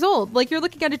 2 years old. Like you're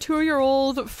looking at a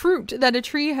 2-year-old fruit that a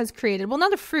tree has created. Well,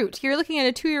 not a fruit. You're looking at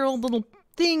a 2-year-old little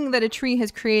thing that a tree has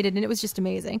created, and it was just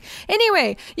amazing.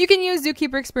 Anyway, you can use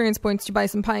Zookeeper Experience points to buy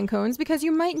some pine cones because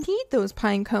you might need those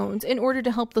pine cones in order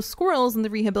to help the squirrels in the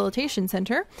rehabilitation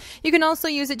center. You can also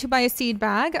use it to buy a seed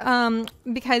bag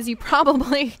because you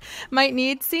probably might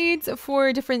need seeds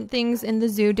for different things in the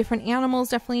zoo. Different animals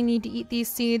definitely need to eat these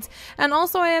seeds. And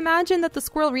also I imagine that the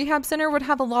Squirrel Rehab Center would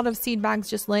have a lot of seed bags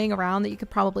just laying around that you could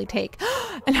probably take.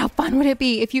 And how fun would it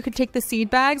be if you could take the seed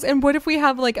bags? And what if we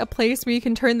have like a place where you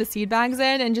can turn the seed bags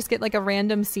in and just get like a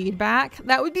random seed back?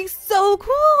 That would be so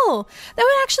cool. That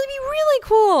would actually be really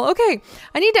cool. Okay,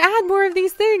 I need to add more of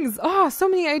these things. Oh, so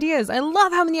many ideas. I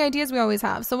love how many ideas we always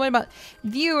have. So what about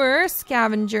viewer,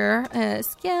 scavenger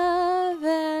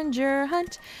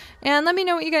hunt? And let me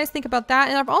know what you guys think about that.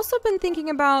 And I've also been thinking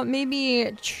about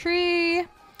maybe trivia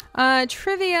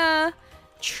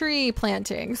tree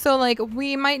planting. So like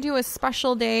we might do a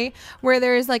special day where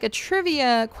there's like a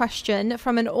trivia question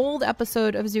from an old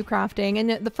episode of Zoo Crafting,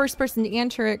 and the first person to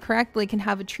answer it correctly can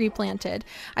have a tree planted.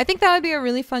 I think that would be a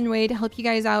really fun way to help you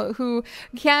guys out who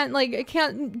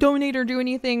can't donate or do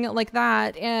anything like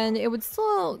that, and it would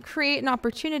still create an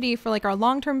opportunity for like our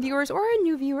long-term viewers or our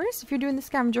new viewers, if you're doing the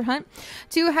scavenger hunt,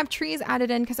 to have trees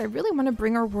added in because I really want to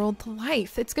bring our world to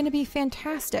life. It's going to be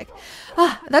fantastic.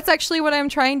 That's actually what I'm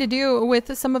trying to do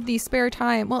with some of the spare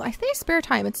time. Well, I say spare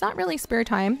time. It's not really spare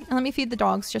time. And let me feed the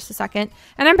dogs just a second.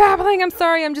 And I'm babbling. I'm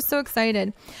sorry. I'm just so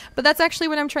excited. But that's actually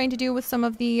what I'm trying to do with some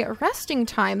of the resting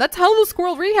time. That's how the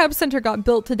Squirrel Rehab Center got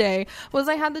built today, was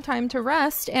I had the time to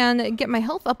rest and get my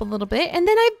health up a little bit. And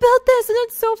then I built this and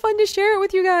it's so fun to share it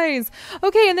with you guys.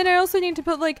 Okay. And then I also need to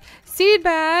put like seed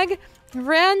bag,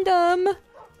 random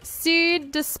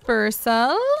seed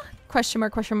dispersal, question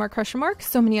mark, question mark, question mark.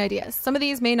 So many ideas. Some of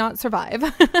these may not survive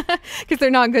because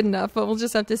they're not good enough, but we'll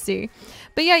just have to see.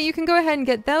 But yeah, you can go ahead and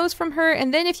get those from her.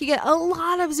 And then if you get a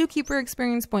lot of Zookeeper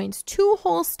experience points, 2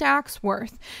 whole stacks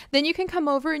worth, then you can come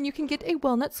over and you can get a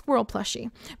Welnut squirrel plushie,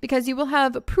 because you will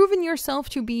have proven yourself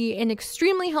to be an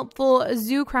extremely helpful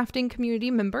zoo crafting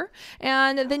community member.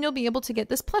 And then you'll be able to get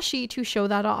this plushie to show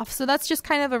that off. So that's just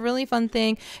kind of a really fun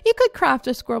thing. You could craft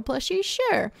a squirrel plushie,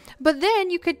 sure, but then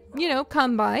you could, you know,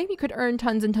 come by, you could earn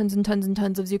tons and tons and tons and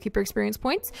tons of Zookeeper experience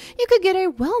points. You could get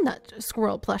a Welnut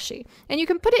squirrel plushie, and you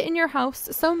can put it in your house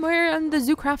somewhere in the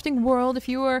zoo crafting world if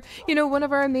you are, you know, one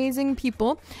of our amazing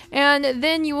people. And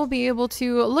then you will be able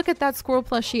to look at that squirrel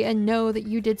plushie and know that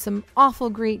you did some awful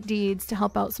great deeds to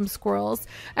help out some squirrels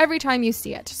every time you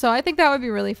see it. So I think that would be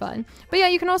really fun. But yeah,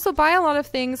 you can also buy a lot of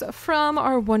things from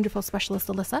our wonderful specialist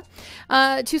Alyssa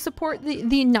to support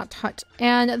the nut hut.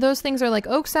 And those things are like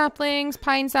oak saplings,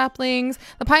 pine saplings.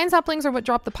 The pine saplings are what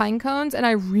drop the pine cones, and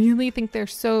I really think they're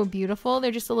so beautiful.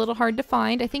 They're just a little hard to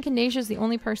find. I think Nasia is the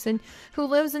only person who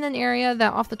lives in an area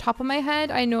that off the top of my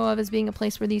head I know of as being a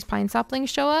place where these pine saplings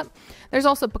show up. There's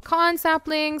also pecan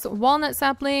saplings, walnut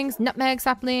saplings, nutmeg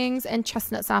saplings, and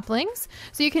chestnut saplings.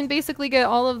 So you can basically get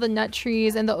all of the nut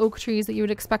trees and the oak trees that you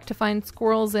would expect to find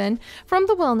squirrels in from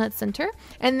the Welnut Center.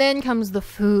 And then comes the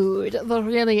food, the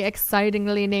really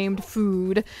excitingly named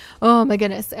food. Oh my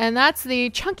goodness. And that's the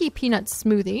chunky peanut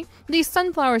smoothie, the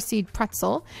sunflower seed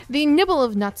pretzel, the nibble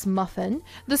of nuts muffin,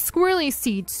 the squirrely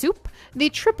seed soup, the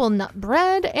triple nut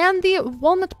bread, and the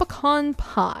walnut pecan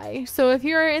pie. So if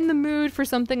you're in the mood for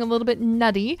something a little bit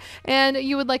nutty and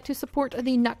you would like to support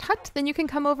the nut hut, then you can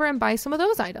come over and buy some of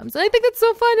those items. And I think that's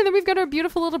so fun. And then we've got our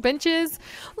beautiful little benches.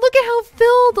 Look at how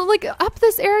filled, like, up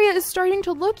this area is starting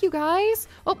to look, you guys.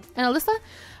 Oh, and Alyssa,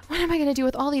 what am I going to do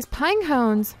with all these pine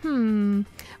cones?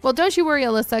 Well, don't you worry,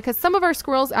 Alyssa, because some of our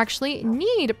squirrels actually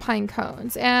need pine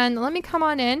cones. And let me come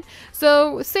on in.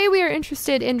 So say we are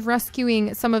interested in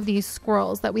rescuing some of these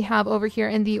squirrels that we have over here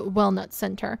in the Welnut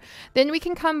Center. Then we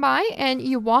can come by and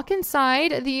you walk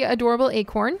inside the adorable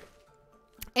acorn.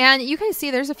 And you can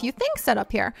see there's a few things set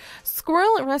up here.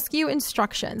 Squirrel rescue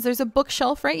instructions. There's a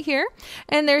bookshelf right here,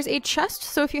 and there's a chest.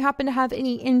 So if you happen to have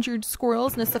any injured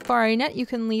squirrels in a safari net, you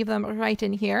can leave them right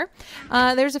in here.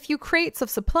 There's a few crates of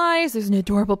supplies. There's an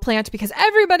adorable plant because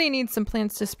everybody needs some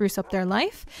plants to spruce up their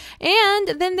life. And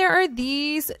then there are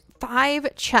these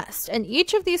 5 chests, and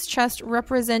each of these chests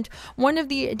represent one of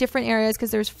the different areas, because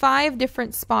there's 5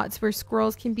 different spots where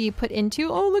squirrels can be put into.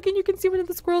 Oh, look, and you can see one of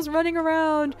the squirrels running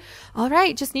around. All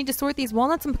right, just need to sort these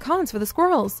walnuts and pecans for the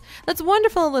squirrels. That's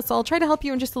wonderful, Alyssa. I'll try to help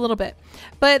you in just a little bit.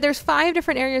 But there's 5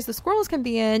 different areas the squirrels can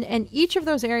be in, and each of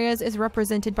those areas is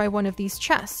represented by one of these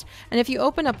chests. And if you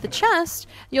open up the chest,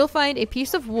 you'll find a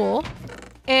piece of wool.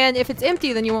 And if it's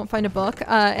empty, then you won't find a book.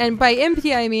 And by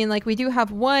empty, I mean, like, we do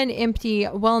have one empty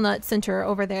Welnut Center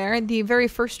over there. The very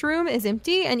first room is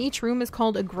empty, and each room is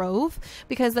called a grove,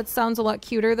 because that sounds a lot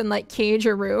cuter than like cage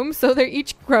or room. So they're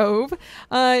each grove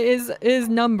is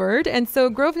numbered. And so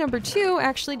grove number 2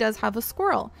 actually does have a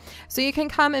squirrel. So you can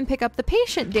come and pick up the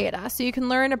patient data so you can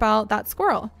learn about that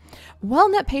squirrel.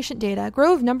 Welnut patient data,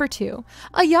 grove number 2.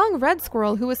 A young red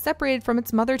squirrel who was separated from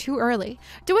its mother too early.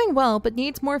 Doing well but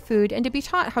needs more food and to be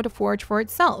taught how to forage for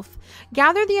itself.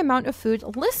 Gather the amount of food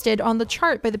listed on the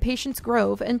chart by the patient's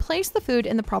grove and place the food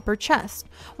in the proper chest.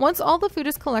 Once all the food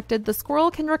is collected, the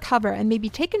squirrel can recover and may be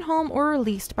taken home or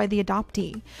released by the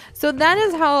adoptee. So that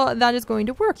is how that is going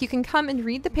to work. You can come and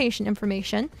read the patient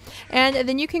information, and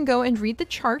then you can go and read the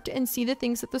chart and see the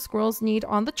things that the squirrels need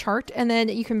on the chart, and then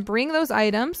you can bring those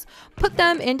items, put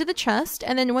them into the chest,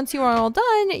 and then once you are all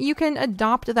done, you can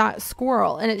adopt that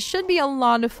squirrel, and it should be a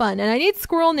lot of fun. And I need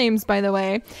squirrel names, by the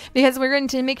way, because we're going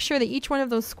to make sure that each one of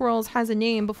those squirrels has a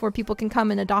name before people can come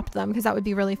and adopt them, because that would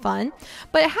be really fun.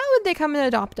 But how would they come and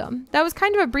adopt them? That was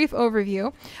kind of a brief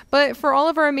overview, but for all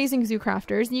of our amazing zoo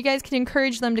crafters, you guys can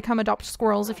encourage them to come adopt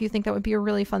squirrels if you think that would be a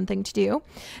really fun thing to do.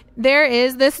 There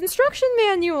is this instruction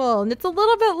manual, and it's a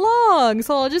little bit long,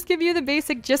 so I'll just give you the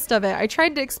basic gist of it. I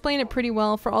tried to explain it pretty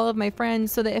well for all of my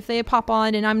friends so that if they pop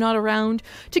on and I'm not around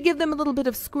to give them a little bit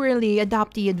of squirrely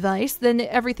adoptee advice, then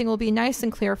everything will be nice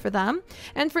and clear for them,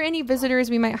 and for any visitors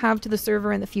we might have to the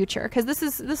server in the future, because this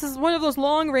is one of those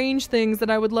long range things that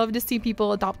I would love to see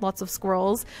people adopt lots of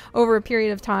squirrels over a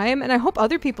period of time, and I hope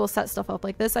other people set stuff up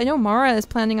like this. I know Mara is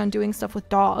planning on doing stuff with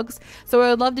dogs, so I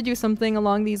would love to do something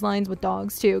along these lines with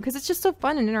dogs too, because it's just so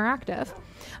fun and interactive.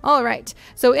 All right,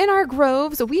 so in our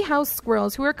groves, we house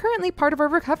squirrels who are currently part of our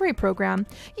recovery program.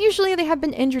 Usually they have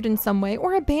been injured in some way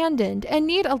or abandoned and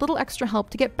need a little extra help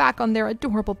to get back on their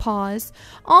adorable paws.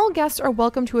 All guests are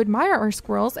welcome to admire our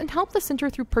squirrels and help the center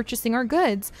through purchasing our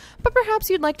goods, but perhaps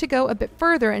you'd like to go a bit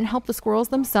further and help the squirrels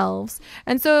themselves.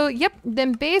 And so, yep,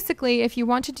 then basically if you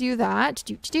want to do that,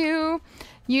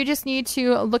 you just need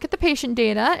to look at the patient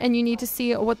data and you need to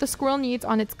see what the squirrel needs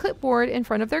on its clipboard in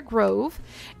front of their grove.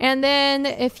 And then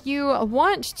if you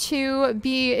want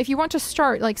to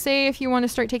start, like say if you want to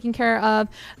start taking care of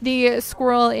the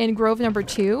squirrel in grove number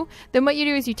 2, then what you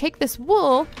do is you take this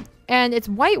wool, and it's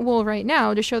white wool right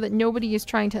now to show that nobody is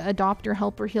trying to adopt or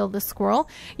help or heal this squirrel.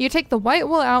 You take the white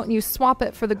wool out and you swap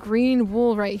it for the green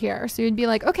wool right here. So you'd be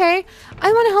like, okay,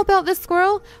 I want to help out this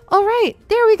squirrel. All right,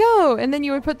 there we go. And then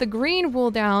you would put the green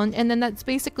wool down, and then that's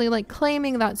basically like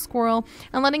claiming that squirrel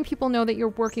and letting people know that you're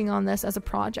working on this as a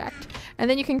project. And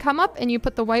then you can come up and you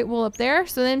put the white wool up there.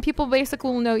 So then people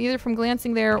basically will know either from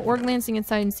glancing there or glancing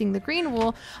inside and seeing the green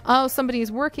wool, oh, somebody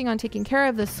is working on taking care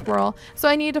of this squirrel. So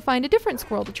I need to find a different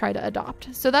squirrel to try to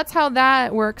adopt. So that's how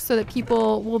that works, so that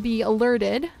people will be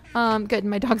alerted. Good,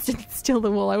 my dogs didn't steal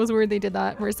the wool. I was worried they did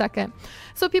that for a second.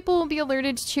 So people will be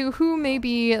alerted to who may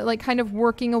be like kind of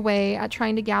working away at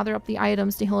trying to gather up the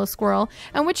items to heal a squirrel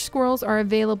and which squirrels are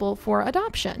available for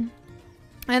adoption.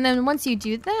 And then once you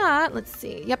do that, let's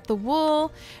see, yep, the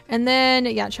wool, and then,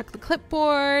 yeah, check the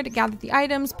clipboard, gather the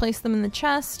items, place them in the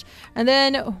chest, and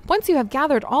then once you have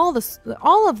gathered all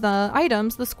of the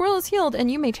items, the squirrel is healed,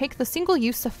 and you may take the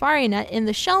single-use safari net in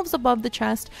the shelves above the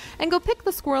chest and go pick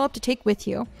the squirrel up to take with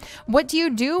you. What do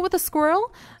you do with a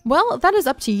squirrel? Well, that is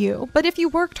up to you, but if you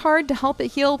worked hard to help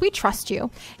it heal, we trust you.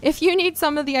 If you need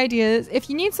some ideas,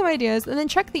 then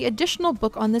check the additional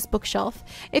book on this bookshelf.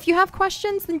 If you have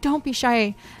questions, then don't be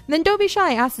shy.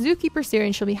 Ask Zookeeper Seri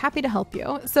and she'll be happy to help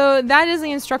you. So that is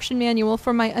the instruction manual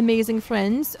for my amazing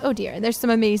friends. Oh dear, there's some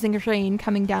amazing rain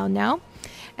coming down now.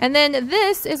 And then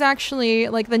this is actually,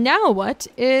 like, the Now What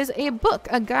is a book,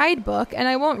 a guidebook, and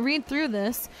I won't read through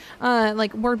this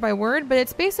like word by word, but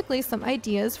it's basically some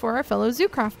ideas for our fellow zoo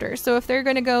crafters. So if they're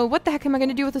going to go, what the heck am I going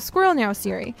to do with a squirrel now,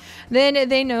 Seri? Then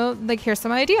they know, like, here's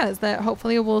some ideas that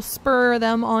hopefully will spur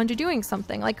them on to doing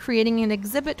something, like creating an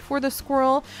exhibit for the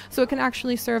squirrel so it can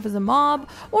actually serve as a mob,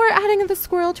 or adding the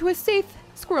squirrel to a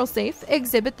squirrel safe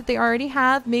exhibit that they already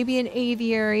have, maybe an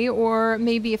aviary, or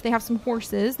maybe if they have some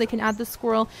horses, they can add the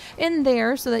squirrel in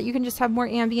there so that you can just have more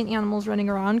ambient animals running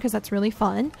around, because that's really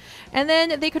fun. And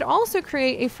then they could also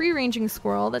create a free-ranging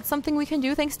squirrel. That's something we can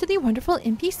do thanks to the wonderful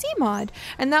NPC mod,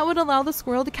 and that would allow the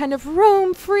squirrel to kind of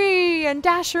roam free and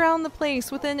dash around the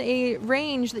place within a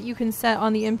range that you can set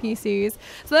on the NPCs.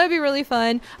 So that would be really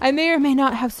fun. I may or may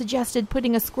not have suggested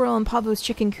putting a squirrel in Pablo's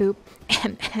chicken coop.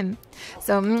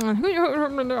 So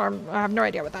I have no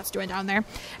idea what that's doing down there.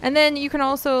 And then you can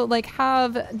also like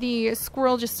have the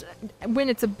squirrel, just when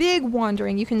it's a big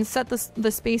wandering, you can set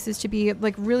the spaces to be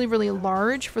like really, really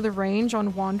large for the range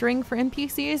on wandering for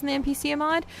NPCs in the NPC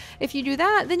mod. If you do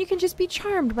that, then you can just be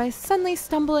charmed by suddenly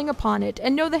stumbling upon it.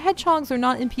 And no, the hedgehogs are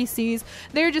not NPCs.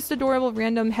 They're just adorable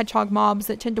random hedgehog mobs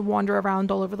that tend to wander around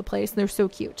all over the place, and they're so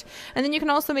cute. And then you can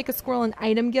also make a squirrel an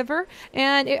item giver.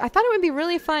 And I thought it would be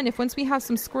really fun if once we have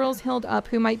some squirrels healed up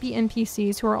who might be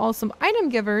NPCs who are also item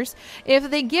givers, if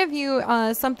they give you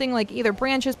something like either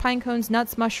branches, pine cones,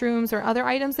 nuts, mushrooms, or other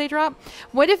items they drop,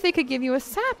 what if they could give you a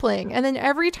sapling? And then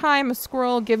every time a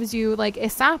squirrel gives you like a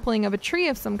sapling of a tree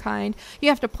of some kind, you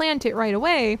have to plant it right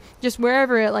away, just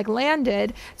wherever it like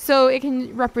landed, so it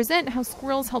can represent how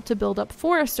squirrels help to build up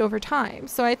forest over time.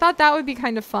 So I thought that would be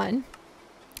kind of fun.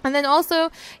 And then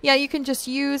also, yeah, you can just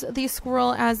use the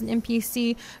squirrel as an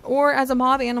NPC or as a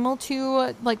mob animal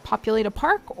to like populate a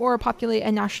park or populate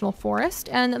a national forest.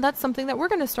 And that's something that we're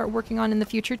going to start working on in the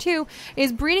future too,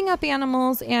 is breeding up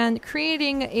animals and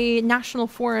creating a national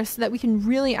forest that we can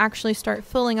really actually start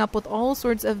filling up with all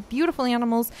sorts of beautiful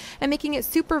animals and making it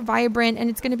super vibrant, and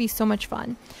it's going to be so much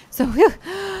fun. So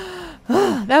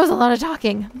that was a lot of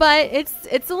talking, but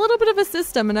it's a little bit of a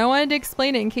system, and I wanted to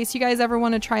explain it in case you guys ever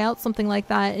want to try out something like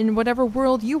that in whatever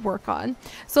world you work on.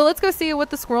 So let's go see what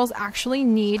the squirrels actually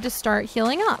need to start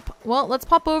healing up. Well, let's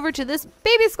pop over to this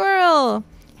baby squirrel.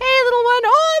 Hey, little one.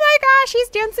 Oh my gosh, he's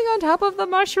dancing on top of the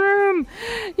mushroom.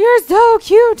 You're so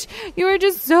cute. You are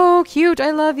just so cute.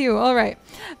 I love you. All right.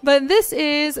 But this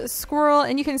is squirrel,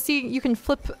 and you can see, you can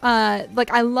flip, like,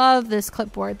 I love this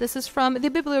clipboard. This is from the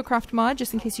Bibliocraft mod,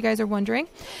 just in case you guys are wondering.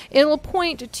 It will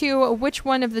point to which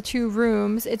one of the two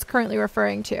rooms it's currently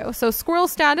referring to. So squirrel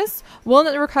status,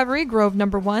 Welnut recovery, grove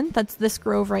number 1. That's this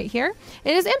grove right here.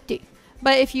 It is empty.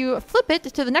 But if you flip it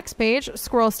to the next page,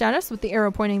 squirrel status with the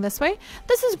arrow pointing this way,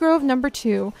 this is grove number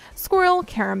 2, squirrel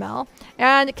caramel.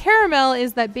 And caramel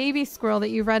is that baby squirrel that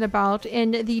you read about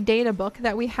in the data book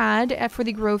that we had for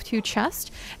the grove 2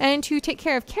 chest. And to take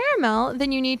care of caramel,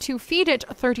 then you need to feed it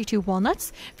 32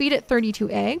 walnuts, feed it 32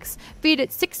 eggs, feed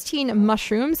it 16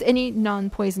 mushrooms, any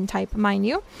non-poison type, mind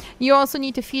you. You also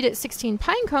need to feed it 16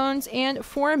 pine cones and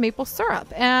 4 maple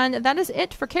syrup. And that is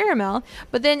it for caramel.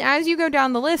 But then as you go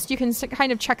down the list, you can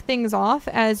kind of check things off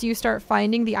as you start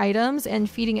finding the items and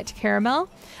feeding it to caramel.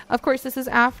 Of course, this is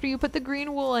after you put the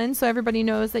green wool in, so everybody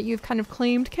knows that you've kind of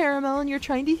claimed caramel and you're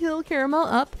trying to heal caramel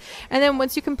up. And then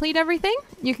once you complete everything,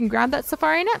 you can grab that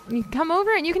safari net, you can come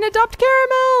over and you can adopt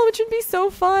caramel, which would be so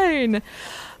fun.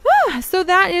 So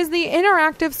that is the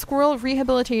interactive squirrel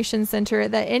rehabilitation center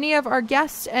that any of our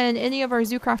guests and any of our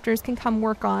zoo crafters can come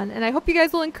work on. And I hope you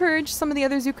guys will encourage some of the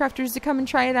other zoo crafters to come and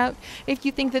try it out if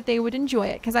you think that they would enjoy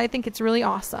it, because I think it's really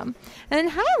awesome. And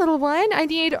hi, little one. I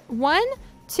need 1,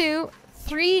 2,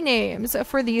 3 names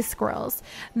for these squirrels.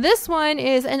 This one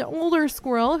is an older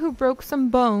squirrel who broke some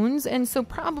bones and so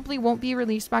probably won't be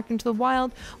released back into the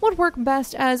wild. Would work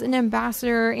best as an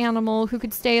ambassador animal who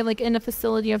could stay like in a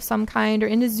facility of some kind or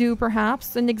in a zoo,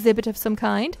 perhaps an exhibit of some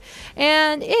kind.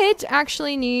 And it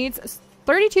actually needs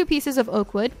 32 pieces of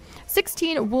oak wood,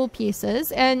 16 wool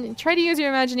pieces, and try to use your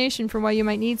imagination for why you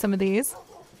might need some of these.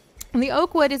 And the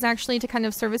oak wood is actually to kind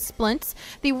of serve as splints.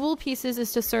 The wool pieces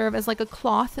is to serve as like a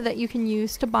cloth that you can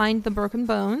use to bind the broken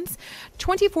bones.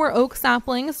 24 oak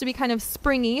saplings to be kind of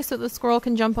springy so the squirrel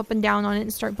can jump up and down on it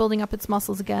and start building up its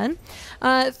muscles again.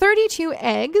 32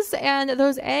 eggs, and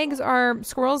those eggs are,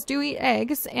 squirrels do eat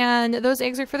eggs, and those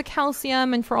eggs are for the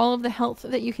calcium and for all of the health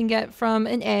that you can get from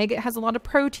an egg. It has a lot of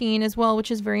protein as well, which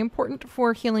is very important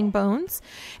for healing bones.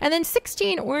 And then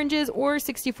 16 oranges or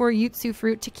 64 yutsu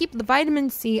fruit to keep the vitamin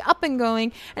C up and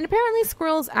going. And apparently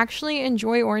squirrels actually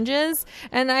enjoy oranges,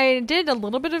 and I did a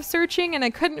little bit of searching and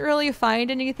I couldn't really find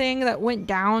anything that went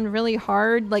down really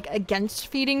hard like against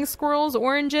feeding squirrels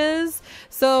oranges,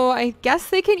 so I guess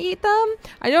they can eat them.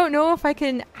 I don't know if I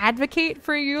can advocate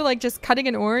for you like just cutting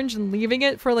an orange and leaving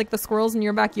it for like the squirrels in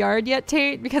your backyard yet,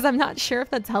 Tate, because I'm not sure if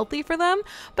that's healthy for them,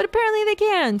 but apparently they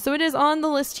can. So it is on the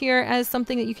list here as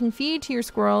something that you can feed to your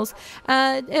squirrels,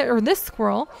 or this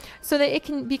squirrel, so that it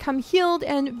can become healed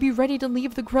and be ready to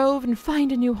leave the grove and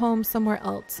find a new home somewhere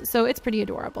else. So it's pretty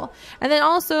adorable. And then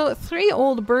also 3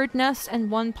 old bird nests and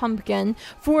 1 pumpkin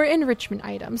for enrichment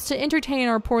items to entertain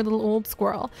our poor little old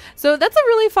squirrel. So that's a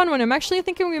really fun one. I'm actually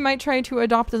thinking we might try to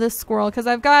adopt this squirrel because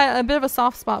I've got a bit of a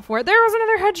soft spot for it. There was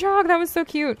another hedgehog. That was so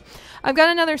cute. I've got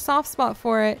another soft spot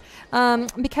for it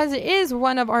because it is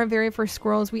one of our very first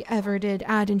squirrels we ever did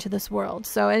add into this world.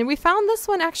 So, and we found this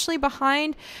one actually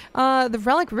behind the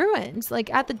relic ruins,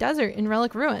 like at the desert in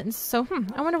relic ruins. So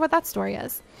I wonder what that story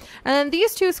is. And then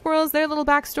these 2 squirrels, their little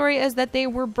backstory is that they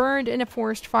were burned in a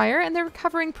forest fire and they're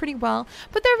recovering pretty well,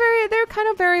 but they're kind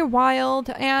of very wild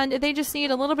and they just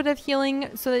need a little bit of healing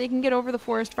so that they can get over the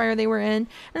forest fire they were in. And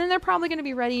then they're probably going to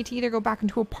be ready to either go back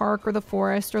into a park or the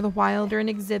forest or the wild or an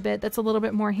exhibit that's a little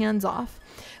bit more hands-off.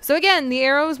 So again, the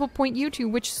arrows will point you to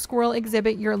which squirrel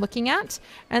exhibit you're looking at,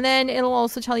 and then it'll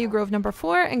also tell you grove number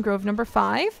 4 and grove number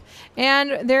 5,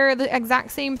 and they're the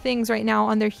exact same things right now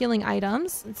on their healing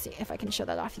items. Let's see if I can show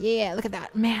that off. Yeah, look at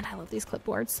that. Man, I love these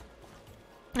clipboards.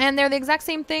 And they're the exact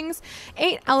same things: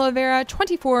 8 aloe vera,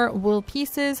 24 wool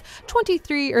pieces,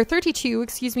 32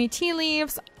 tea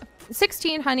leaves,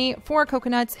 16 honey, 4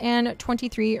 coconuts, and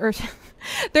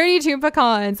 32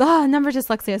 pecans. Number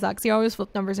dyslexia sucks. You always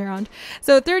flip numbers around.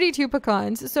 So 32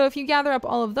 pecans. So if you gather up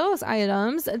all of those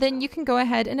items, then you can go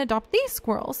ahead and adopt these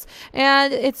squirrels.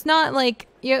 And it's not like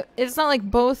it's not like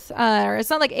both, it's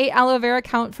not like 8 aloe vera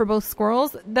count for both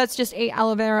squirrels. That's just 8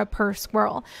 aloe vera per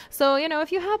squirrel. So, you know,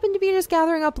 if you happen to be just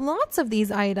gathering up lots of these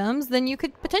items, then you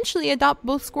could potentially adopt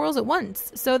both squirrels at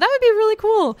once. So that would be really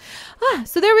cool.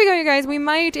 So there we go, you guys. We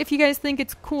might, if you guys think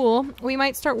it's cool, we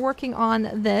might start working on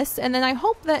this. And then I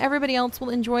hope that everybody else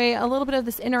will enjoy a little bit of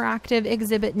this interactive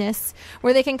exhibitness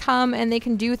where they can come and they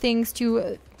can do things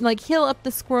to like heal up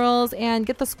the squirrels and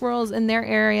get the squirrels in their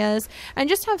areas and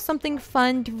just have something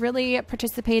fun to really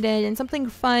participate in and something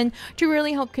fun to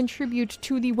really help contribute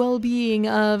to the well-being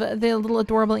of the little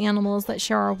adorable animals that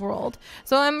share our world.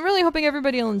 So I'm really hoping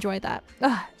everybody will enjoy that.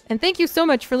 And thank you so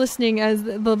much for listening as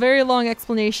the very long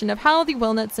explanation of how the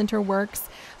Welnut Center works.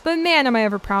 But man, am I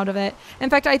ever proud of it. In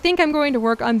fact, I think I'm going to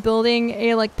work on building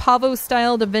a like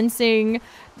Pavo-styled evincing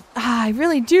I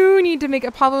really do need to make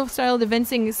a Pablo-style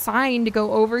fencing sign to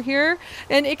go over here.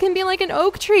 And it can be like an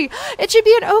oak tree. It should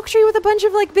be an oak tree with a bunch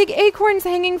of like big acorns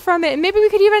hanging from it. Maybe we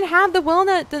could even have the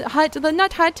the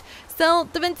nut hut, sell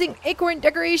the fencing acorn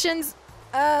decorations.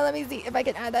 Let me see if I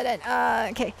can add that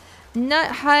in. Okay.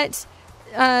 Nut hut,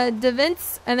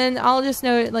 Devins, and then I'll just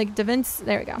note like Devins.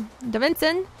 There we go.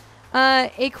 Devinson,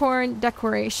 acorn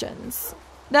decorations.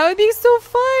 That would be so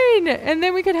fun. And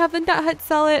then we could have the nut hut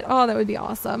sell it. Oh, that would be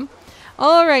awesome.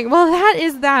 All right. Well, that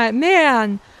is that.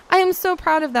 Man, I am so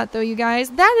proud of that though, you guys.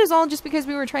 That is all just because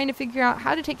we were trying to figure out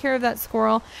how to take care of that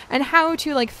squirrel and how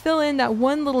to like fill in that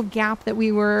one little gap that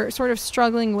we were sort of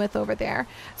struggling with over there.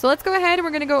 So let's go ahead.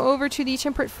 We're going to go over to the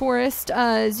temperate forest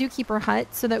zookeeper hut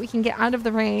so that we can get out of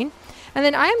the rain. And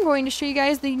then I'm going to show you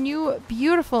guys the new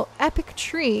beautiful epic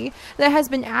tree that has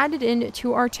been added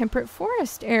into our temperate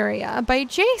forest area by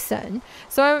Jason.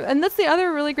 So, and that's the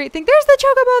other really great thing. There's the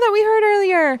chocobo that we heard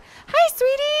earlier. Hi,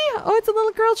 sweetie. Oh, it's a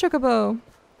little girl chocobo.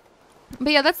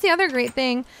 But yeah, that's the other great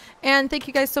thing. And thank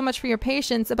you guys so much for your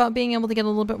patience about being able to get a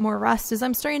little bit more rest as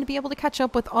I'm starting to be able to catch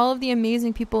up with all of the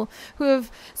amazing people who have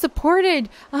supported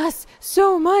us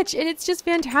so much. And it's just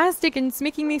fantastic. And it's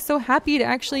making me so happy to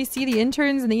actually see the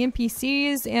interns and the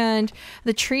NPCs and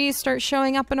the trees start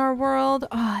showing up in our world.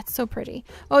 Oh, it's so pretty.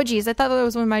 Oh, geez. I thought that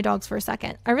was one of my dogs for a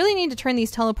second. I really need to turn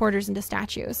these teleporters into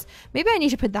statues. Maybe I need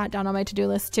to put that down on my to-do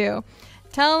list too.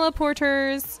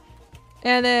 Teleporters.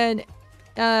 And then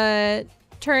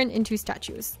turn into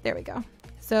statues. There we go.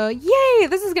 So yay,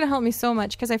 this is gonna help me so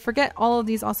much because I forget all of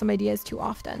these awesome ideas too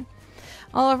often.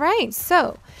 All right,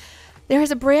 so there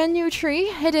is a brand new tree.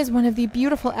 It is one of the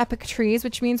beautiful epic trees,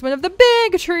 which means one of the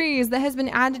big trees that has been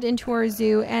added into our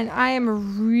zoo, and I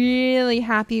am really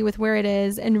happy with where it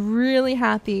is and really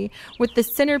happy with the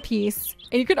centerpiece.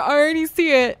 And you can already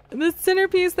see it, the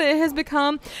centerpiece that it has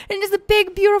become. And it is a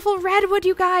big, beautiful redwood,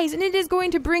 you guys. And it is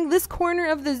going to bring this corner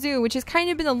of the zoo, which has kind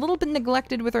of been a little bit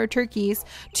neglected with our turkeys,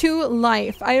 to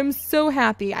life. I am so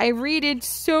happy. I redid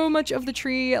so much of the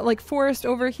tree, like forest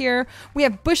over here. We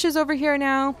have bushes over here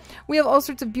now. We have all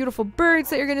sorts of beautiful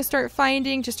birds that you're going to start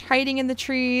finding, just hiding in the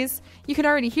trees. You can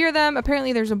already hear them.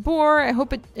 Apparently there's a boar. I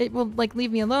hope it will like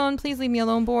leave me alone. Please leave me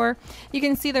alone, boar. You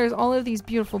can see there's all of these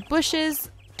beautiful bushes.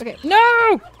 Okay,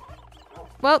 no!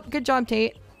 Well, good job,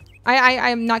 Tate.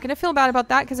 I'm not going to feel bad about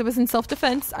that because it was in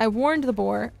self-defense. I warned the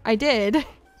boar. I did.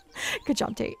 Good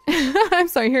job, Tate. I'm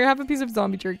sorry. Here, have a piece of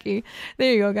zombie turkey.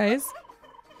 There you go, guys.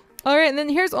 All right, and then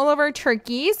here's all of our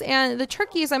turkeys. And the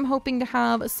turkeys, I'm hoping to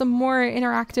have some more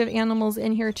interactive animals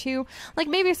in here too. Like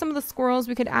maybe some of the squirrels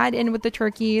we could add in with the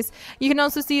turkeys. You can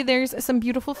also see there's some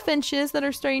beautiful finches that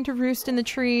are starting to roost in the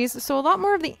trees. So a lot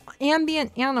more of the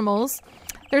ambient animals.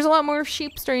 There's a lot more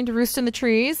sheep starting to roost in the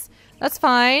trees. That's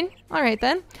fine. All right,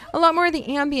 then. A lot more of the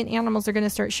ambient animals are going to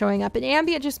start showing up. And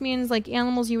ambient just means like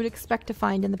animals you would expect to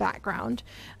find in the background.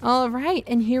 All right,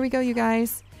 and here we go, you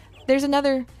guys. There's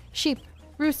another sheep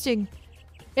roosting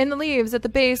in the leaves at the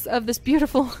base of this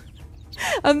beautiful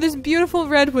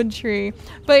redwood tree.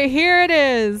 But here it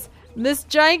is. This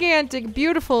gigantic,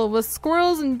 beautiful, with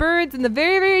squirrels and birds and the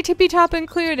very, very tippy top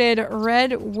included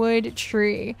redwood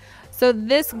tree. So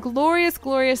this glorious,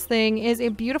 glorious thing is a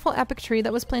beautiful epic tree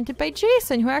that was planted by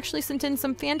Jason, who actually sent in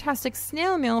some fantastic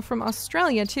snail mail from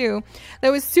Australia too.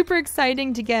 That was super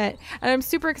exciting to get. And I'm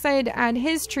super excited to add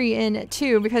his tree in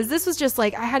too, because this was just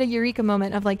like, I had a eureka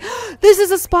moment of like, this is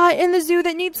a spot in the zoo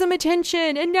that needs some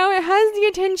attention. And now it has the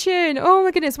attention. Oh my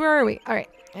goodness, where are we? All right.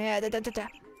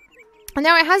 And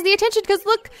now it has the attention because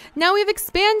look, now we've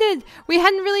expanded. We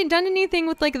hadn't really done anything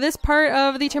with like this part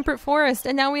of the temperate forest.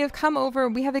 And now we have come over,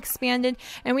 we have expanded,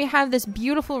 and we have this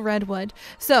beautiful redwood.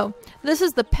 So this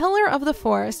is the pillar of the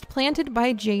forest planted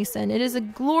by Jason. It is a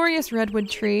glorious redwood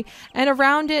tree. And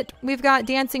around it, we've got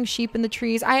dancing sheep in the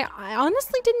trees. I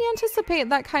honestly didn't anticipate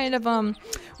that kind of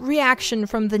reaction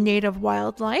from the native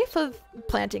wildlife of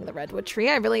planting the redwood tree.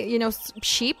 I really,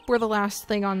 sheep were the last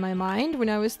thing on my mind when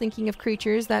I was thinking of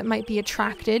creatures that might be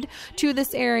attracted to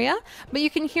this area. But you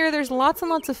can hear there's lots and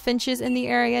lots of finches in the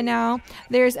area now.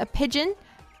 There's a pigeon.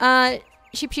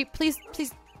 Sheep, please,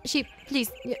 sheep,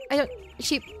 please.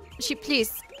 Sheep,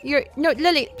 please. No,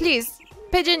 Lily, please.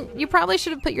 Pigeon, you probably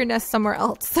should have put your nest somewhere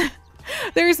else.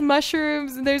 There's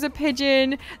mushrooms, there's a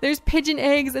pigeon, there's pigeon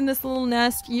eggs in this little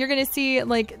nest. You're gonna see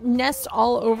like nests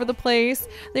all over the place.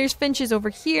 There's finches over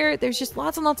here. There's just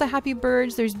lots and lots of happy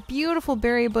birds. There's beautiful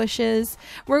berry bushes.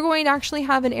 We're going to actually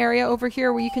have an area over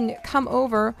here where you can come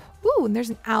over. Ooh, and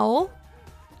there's an owl.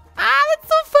 Ah, that's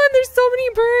so fun. There's so many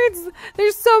birds.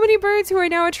 There's so many birds who are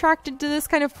now attracted to this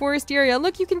kind of forest area.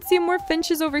 Look, you can see more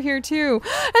finches over here too.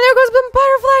 And there goes some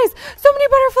butterflies. So many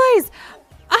butterflies.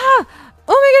 Ah,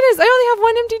 Oh my goodness, I only have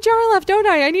one empty jar left, don't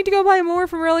I? I need to go buy more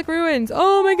from Relic Ruins.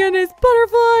 Oh my goodness,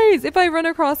 butterflies! If I run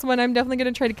across one, I'm definitely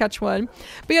going to try to catch one.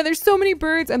 But yeah, there's so many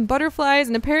birds and butterflies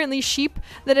and apparently sheep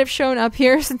that have shown up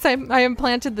here since I have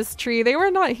planted this tree. They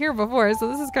were not here before, so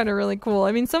this is kind of really cool.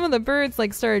 I mean, some of the birds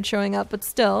like started showing up, but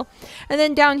still. And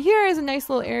then down here is a nice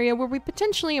little area where we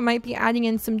potentially might be adding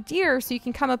in some deer, so you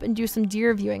can come up and do some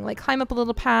deer viewing. Like climb up a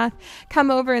little path,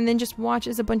 come over, and then just watch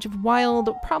as a bunch of wild,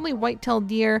 probably white-tailed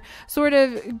deer sort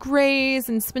of graze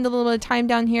and spend a little bit of time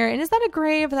down here. And is that a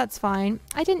grave? That's fine.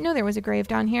 I didn't know there was a grave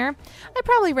down here. I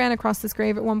probably ran across this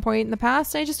grave at one point in the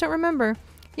past. I just don't remember.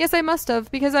 Yes, I must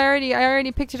have, because I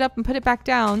already picked it up and put it back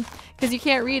down because you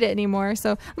can't read it anymore.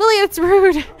 So, Lily, it's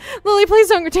rude. Lily, please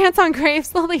don't dance on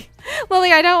graves. Lily,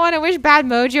 I don't want to wish bad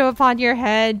mojo upon your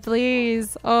head,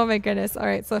 please. Oh my goodness. All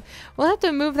right, so we'll have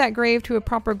to move that grave to a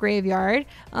proper graveyard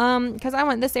because I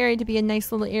want this area to be a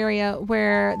nice little area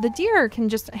where the deer can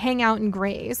just hang out and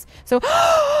graze. So,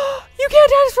 you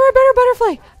can't ask for a better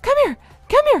butterfly. Come here.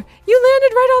 Come here! You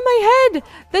landed right on my head!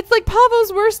 That's like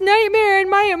Pavo's worst nightmare and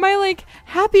my like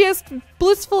happiest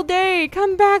blissful day.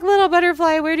 Come back, little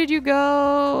butterfly. Where did you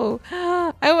go?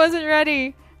 I wasn't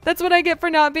ready. That's what I get for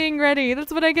not being ready.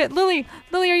 That's what I get. Lily,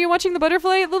 are you watching the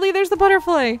butterfly? Lily, there's the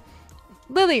butterfly.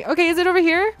 Lily, okay, is it over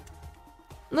here?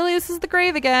 Lily, this is the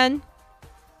grave again.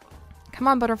 Come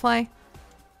on, butterfly.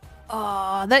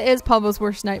 Oh, that is Pavo's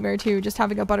worst nightmare too, just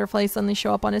having a butterfly suddenly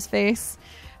show up on his face.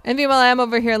 And meanwhile, I'm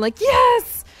over here like,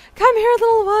 yes! Come here,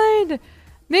 little one!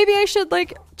 Maybe I should,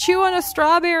 like, chew on a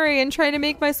strawberry and try to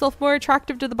make myself more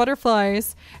attractive to the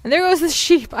butterflies. And there goes the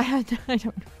sheep. I don't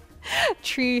know.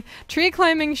 Tree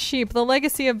climbing sheep. The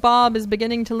legacy of Bob is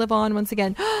beginning to live on once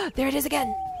again. There it is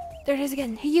again! There it is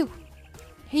again. Hey, you!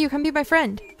 Hey, you, come be my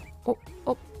friend. Oh.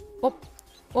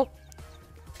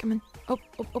 Come on.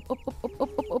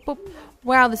 Oh.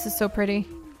 Wow, this is so pretty.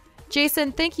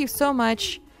 Jason, thank you so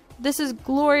much. This is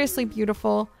gloriously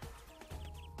beautiful.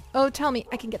 Oh, tell me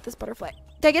I can get this butterfly.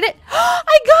 Did I get it?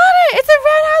 I got it! It's a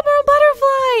red admiral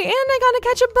butterfly! And I got to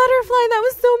catch a butterfly. That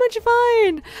was so much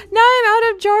fun. Now I'm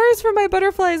out of jars for my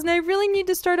butterflies, and I really need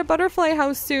to start a butterfly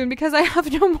house soon because I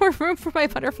have no more room for my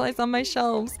butterflies on my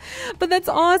shelves. But that's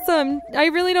awesome. I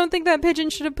really don't think that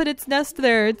pigeon should have put its nest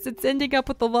there. It's ending up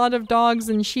with a lot of dogs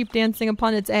and sheep dancing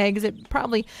upon its eggs. It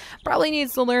probably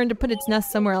needs to learn to put its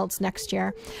nest somewhere else next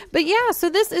year. But yeah, so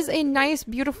this is a nice,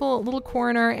 beautiful little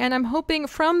corner, and I'm hoping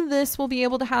from this we'll be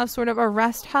able to have sort of a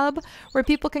rest hub where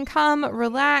people can come,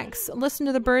 relax, listen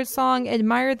to the bird song,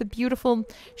 admire the beautiful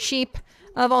sheep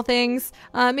of all things,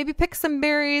 maybe pick some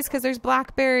berries because there's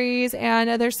blackberries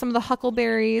and there's some of the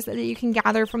huckleberries that you can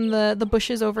gather from the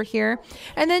bushes over here,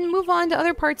 and then move on to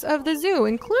other parts of the zoo,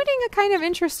 including a kind of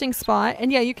interesting spot.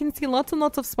 And yeah, you can see lots and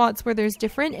lots of spots where there's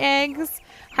different eggs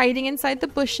hiding inside the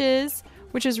bushes,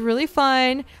 which is really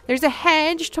fun. There's a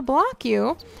hedge to block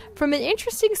you from an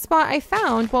interesting spot I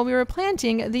found while we were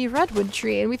planting the redwood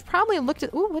tree. And we've probably looked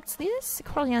at, ooh, what's this?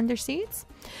 Coriander seeds.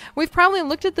 We've probably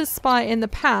looked at this spot in the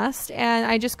past and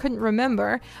I just couldn't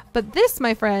remember. But this,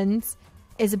 my friends,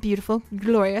 is a beautiful,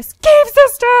 glorious cave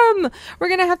system. We're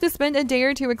gonna have to spend a day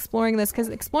or two exploring this because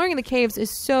exploring the caves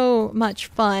is so much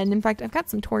fun. In fact, I've got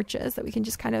some torches that we can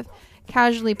just kind of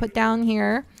casually put down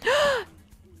here.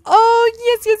 Oh,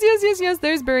 yes.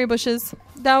 There's berry bushes.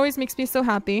 That always makes me so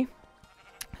happy.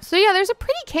 So yeah, there's a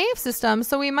pretty cave system.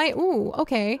 So we might, ooh,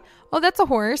 okay. Oh, that's a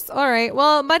horse. All right.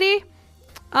 Well, buddy,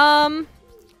 do I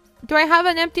have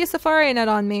an empty safari net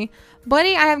on me?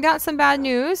 Buddy, I have got some bad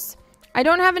news. I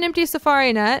don't have an empty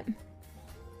safari net.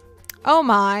 Oh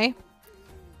my.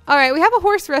 All right. We have a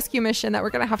horse rescue mission that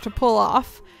we're going to have to pull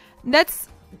off. That's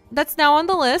now on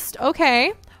the list.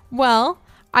 Okay. Well,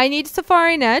 I need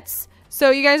safari nets. So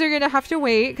you guys are going to have to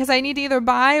wait because I need to either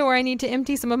buy or I need to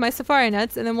empty some of my safari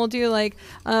nets. And then we'll do like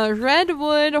a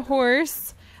redwood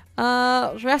horse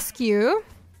rescue.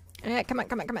 Come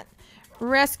on.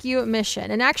 Rescue mission.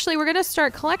 And actually we're going to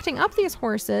start collecting up these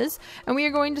horses and we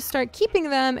are going to start keeping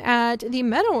them at the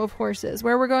Meadow of Horses,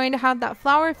 where we're going to have that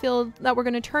flower field that we're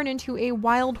going to turn into a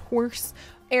wild horse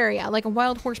area, like a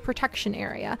wild horse protection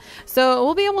area. So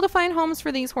we'll be able to find homes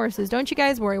for these horses. Don't you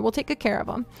guys worry. We'll take good care of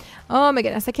them. Oh my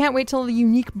goodness. I can't wait till the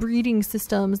unique breeding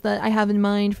systems that I have in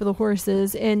mind for the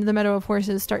horses in the Meadow of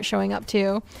Horses start showing up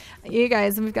too. You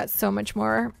guys, we've got so much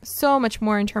more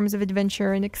in terms of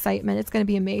adventure and excitement. It's going to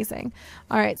be amazing.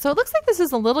 All right. So it looks like this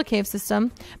is a little cave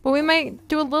system, but we might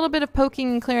do a little bit of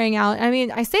poking and clearing out. I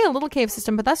mean, I say a little cave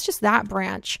system, but that's just that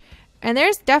branch. And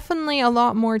there's definitely a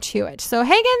lot more to it. So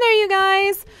hang in there, you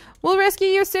guys. We'll rescue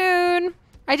you soon.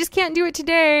 I just can't do it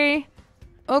today.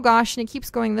 Oh gosh, and it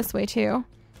keeps going this way too.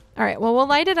 All right, well, we'll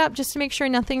light it up just to make sure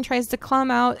nothing tries to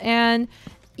climb out and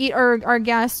eat our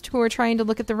guest who are trying to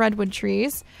look at the redwood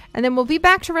trees. And then we'll be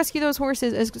back to rescue those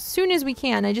horses as soon as we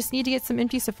can. I just need to get some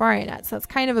empty safari nets. That's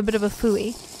kind of a bit of a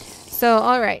phooey. So,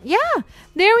 all right. Yeah,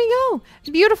 there we go.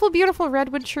 Beautiful, beautiful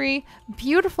redwood tree.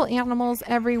 Beautiful animals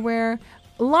everywhere.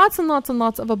 Lots and lots and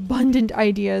lots of abundant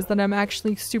ideas that I'm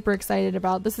actually super excited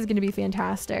about. This is going to be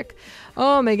fantastic.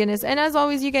 Oh my goodness. And as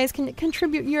always, you guys can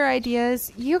contribute your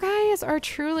ideas. You guys are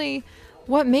truly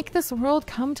what make this world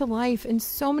come to life in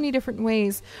so many different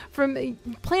ways, from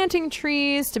planting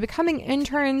trees to becoming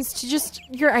interns to just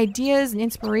your ideas and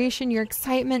inspiration, your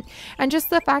excitement, and just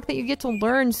the fact that you get to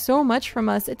learn so much from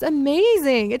us. It's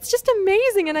amazing. It's just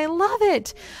amazing, and I love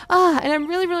it. And I'm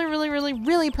really, really, really, really,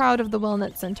 really proud of the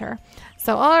Welnut Center.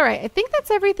 So, all right, I think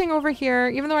that's everything over here,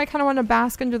 even though I kind of want to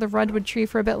bask under the redwood tree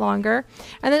for a bit longer.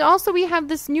 And then also we have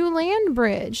this new land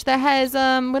bridge that has,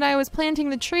 when I was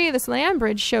planting the tree, this land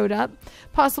bridge showed up,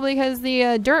 possibly because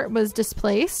the dirt was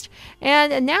displaced.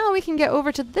 And now we can get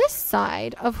over to this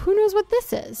side of who knows what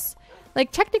this is.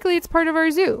 Like, technically it's part of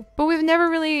our zoo, but we've never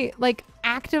really, like,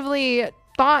 actively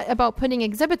thought about putting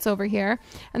exhibits over here.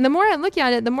 And the more I look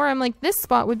at it, the more I'm like, this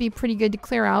spot would be pretty good to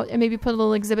clear out and maybe put a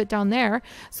little exhibit down there.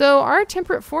 So our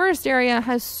temperate forest area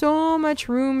has so much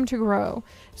room to grow.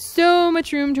 So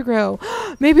much room to grow.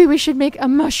 Maybe we should make a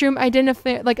mushroom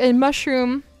like a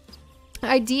mushroom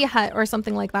ID hut or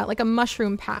something like that, like a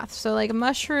mushroom path. So like a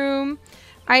mushroom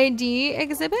ID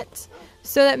exhibit,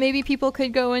 so that maybe people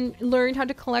could go and learn how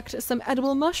to collect some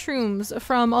edible mushrooms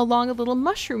from along a little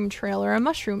mushroom trail or a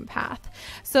mushroom path.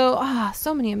 So,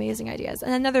 so many amazing ideas,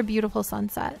 and another beautiful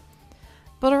sunset.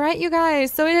 But all right, you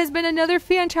guys, so it has been another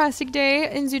fantastic day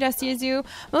in Zoodesia Zoo,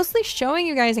 mostly showing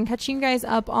you guys and catching you guys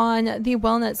up on the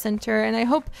Welnut Center. And I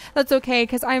hope that's okay,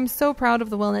 because I'm so proud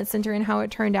of the Welnut Center and how it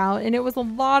turned out. And it was a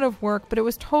lot of work, but it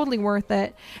was totally worth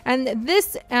it. And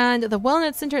this and the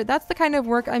Welnut Center, that's the kind of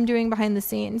work I'm doing behind the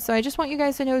scenes. So I just want you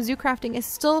guys to know zoo crafting is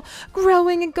still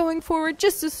growing and going forward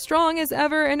just as strong as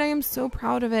ever. And I am so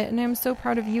proud of it. And I'm so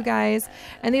proud of you guys.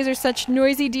 And these are such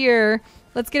noisy deer.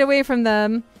 Let's get away from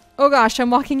them. Oh gosh, I'm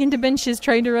walking into benches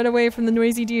trying to run away from the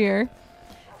noisy deer.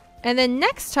 And then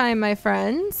next time, my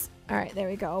friends... Alright, there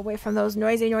we go. Away from those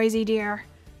noisy deer.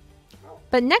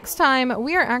 But next time,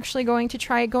 we are actually going to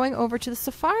try going over to the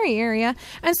safari area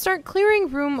and start clearing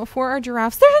room for our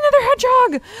giraffes. There's another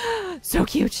hedgehog! So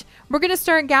cute. We're going to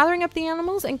start gathering up the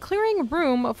animals and clearing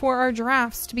room for our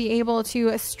giraffes to be able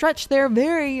to stretch their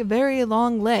very, very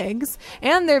long legs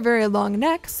and their very long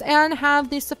necks and have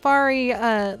the safari,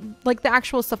 like the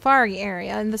actual safari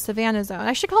area in the savannah zone.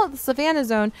 I should call it the savannah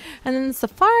zone. And then the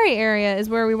safari area is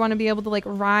where we want to be able to like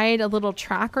ride a little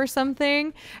track or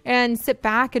something and sit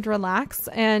back and relax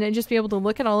and just be able to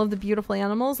look at all of the beautiful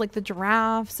animals like the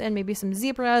giraffes and maybe some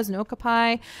zebras and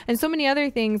okapi and so many other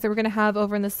things that we're going to have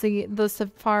over in the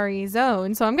safari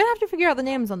zone. So I'm gonna have to figure out the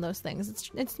names on those things.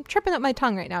 It's tripping up my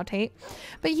tongue right now, Tate.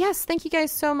 But yes, thank you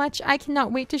guys so much. I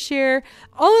cannot wait to share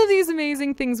all of these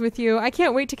amazing things with you. I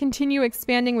can't wait to continue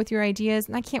expanding with your ideas,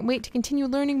 and I can't wait to continue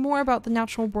learning more about the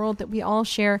natural world that we all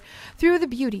share through the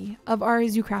beauty of our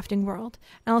zoo crafting world.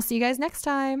 And I'll see you guys next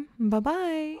time. Bye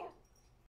bye.